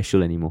that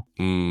special anymore.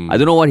 I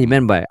don't know what he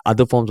meant by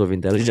other forms of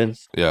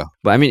intelligence. Yeah.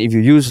 But I mean, if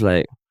you use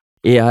like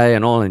AI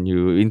and all and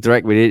you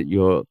interact with it,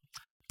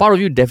 part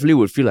of you definitely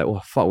would feel like, oh,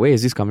 fuck, where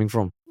is this coming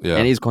from? Yeah.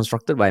 And it's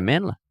constructed by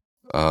man.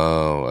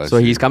 Oh, so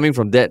he's coming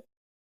from that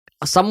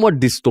somewhat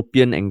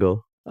dystopian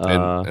angle.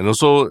 And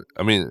also,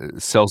 I mean,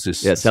 it sells his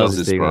sells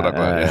his product.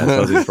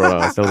 Sells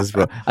his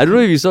product. I don't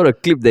know if you saw the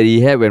clip that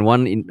he had when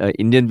one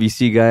Indian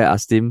VC guy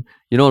asked him,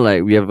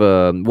 like we have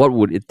what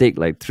would it take,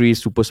 like 3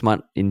 super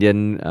smart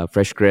Indian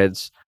fresh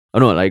grads,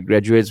 like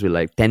graduates with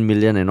like 10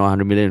 million and not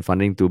 100 million in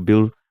funding to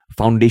build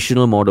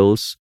foundational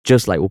models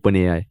just like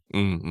OpenAI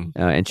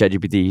and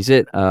ChatGPT. He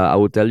said, I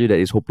would tell you that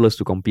it's hopeless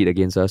to compete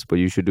against us, but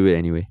you should do it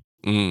anyway.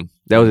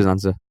 That was his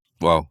answer.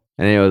 Wow.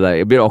 And then it was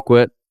like a bit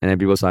awkward, and then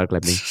people started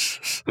clapping.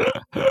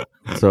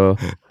 so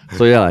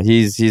yeah,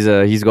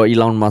 he's got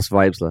Elon Musk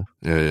vibes lah.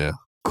 Yeah.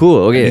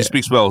 Cool. Okay. And he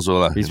speaks well also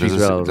lah. He speaks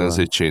well. He doesn't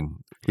say Chin.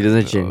 He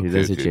doesn't Chin. He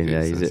doesn't say Chin.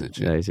 Yeah,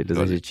 he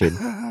doesn't say Chin.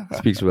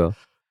 Speaks well.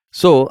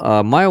 So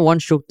my one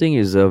shock thing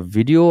is a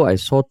video I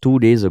saw 2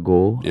 days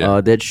ago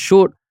that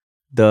showed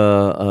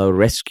the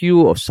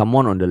rescue of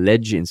someone on the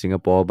ledge in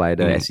Singapore by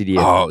the SCDF.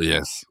 Oh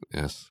yes.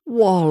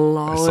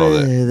 Walao, I saw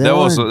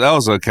that. That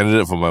was a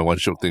candidate for my one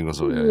shock thing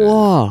also.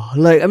 Wow.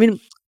 Like, I mean,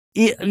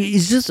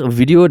 it's just a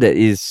video that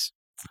is,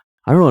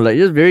 I don't know, like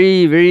just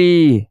very,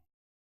 very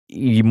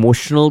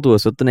emotional to a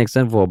certain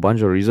extent for a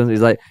bunch of reasons.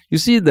 It's like you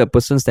see the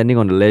person standing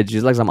on the ledge,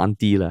 it's like some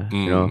auntie lah,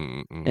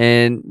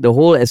 and the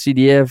whole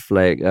SCDF,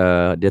 like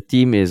their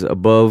team is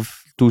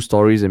above 2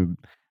 stories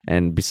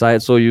and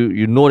besides, so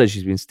you know that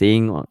she's been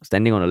standing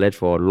on the ledge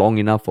for long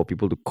enough for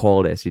people to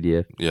call the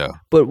SCDF. Yeah.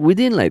 But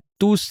within like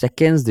 2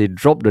 seconds, they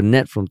dropped the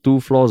net from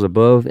 2 floors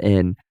above,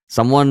 and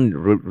someone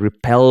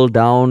rappelled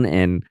down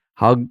and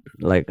hugged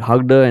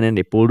her, and then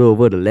they pulled her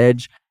over the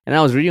ledge. And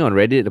I was reading on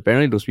Reddit,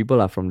 apparently those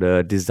people are from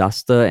the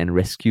disaster and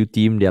rescue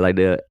team. They're like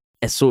the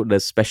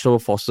special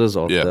forces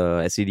of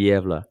the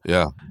SCDF lah.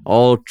 Yeah.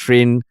 All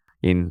trained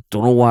in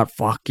don't know what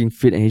fucking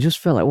fit, and he just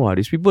felt like, wow,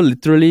 these people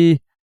literally.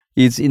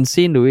 It's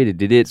insane the way they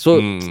did it. So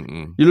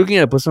you're looking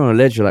at a person on a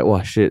ledge, you're like,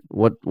 wow, shit,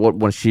 what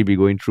must she be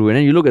going through? And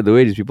then you look at the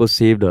way these people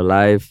saved her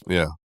life.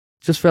 Yeah.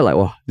 Just felt like,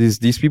 wow,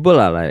 these people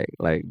are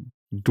like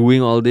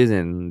doing all this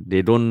and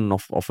they don't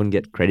often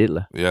get credit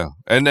lah. Yeah.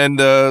 And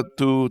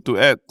to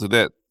add to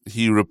that,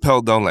 he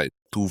rappelled down like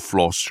 2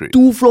 floors straight.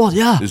 2 floors,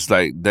 yeah. It's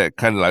like that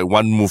kind of like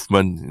one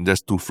movement in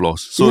just 2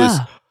 floors. So it's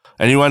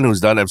anyone who's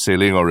done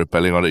abseiling or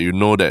rappelling on it, you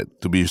know that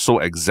to be so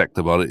exact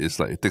about it, it's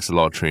like it takes a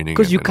lot of training.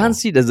 Because you can't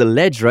see there's a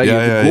ledge, right?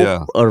 Yeah, you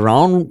have to go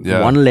around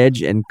one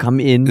ledge and come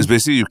in. It's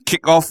basically you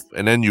kick off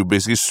and then you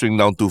basically swing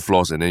down 2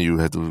 floors and then you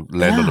have to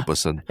land on the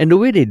person. And the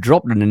way they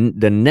dropped the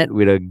net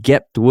with a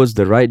gap towards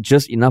the right,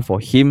 just enough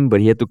for him,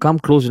 but he had to come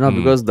close enough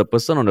because the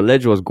person on the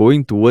ledge was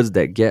going towards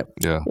that gap.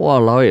 Yeah.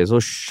 Walao. So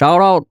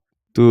shout out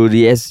to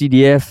the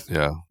SCDF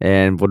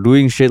and for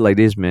doing shit like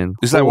this, man.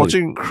 It's like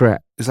watching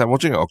crap. It's like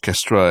watching an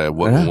orchestra at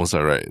work almost,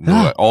 right?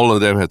 Like all of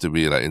them have to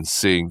be like in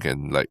sync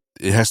and like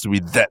it has to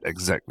be that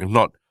exact. If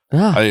not,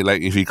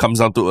 like if he comes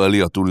down too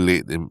early or too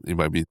late, it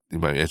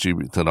might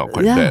actually turn out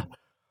quite bad.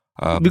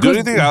 The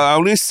only thing I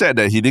only said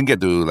that he didn't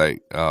get to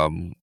like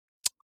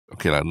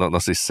okay lah,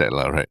 not say sad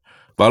lah, right?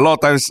 But a lot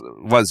of times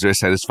what's very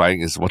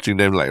satisfying is watching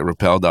them like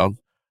rappel down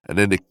and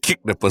then they kick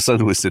the person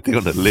who is sitting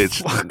on the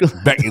ledge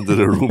back into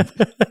the room.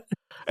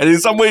 And in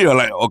some way, you're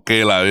like,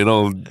 okay, lah, they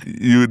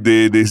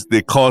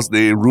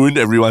ruined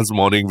everyone's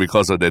morning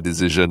because of their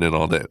decision and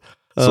all that.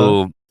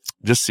 So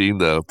just seeing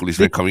the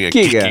policemen coming and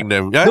kicking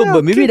them. Yeah,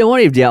 but maybe the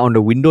one if they are on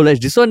the window ledge.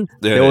 This one,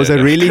 there was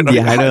a railing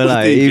behind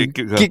her.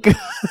 Kick.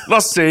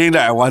 Not saying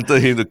that I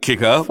wanted him to kick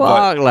her,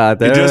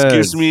 but it just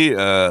gives me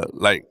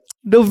like.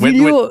 The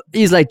video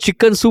is like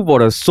chicken soup for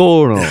the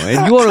soul, no?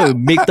 And you want to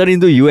make that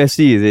into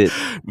UFC, is it?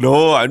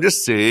 No, I'm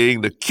just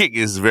saying the kick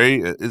is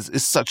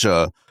it's such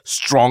a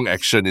strong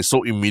action. It's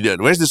so immediate.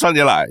 Whereas this one,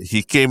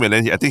 he came and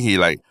then I think he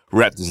like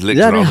wrapped his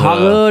legs around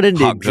her. Then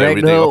they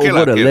dragged her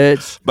over the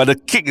ledge. But the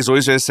kick is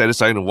always very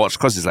satisfying to watch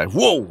because it's like,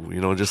 whoa,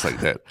 just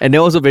like that. And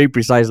they're also very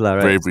precise, right?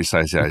 Very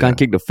precise, yeah. You can't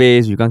kick the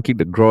face, you can't kick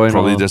the groin.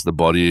 Probably just the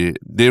body.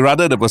 They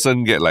rather the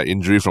person get like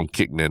injury from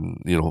kick than,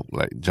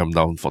 like jump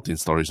down 14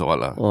 stories or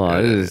what.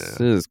 Oh,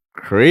 this is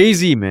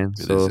crazy, man.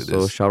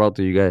 So shout out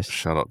to you guys.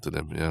 Shout out to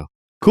them, yeah.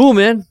 Cool,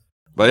 man.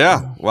 But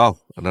yeah, wow,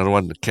 another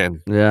one that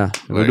can. Yeah,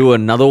 we'll do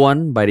another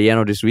one by the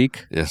end of this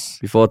week. Yes.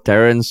 Before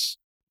Terrence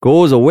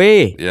goes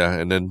away. Yeah,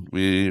 and then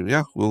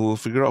we'll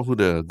figure out who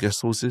the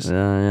guest host is.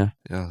 Yeah.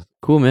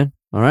 Cool, man.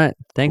 All right.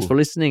 Thanks for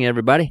listening,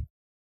 everybody.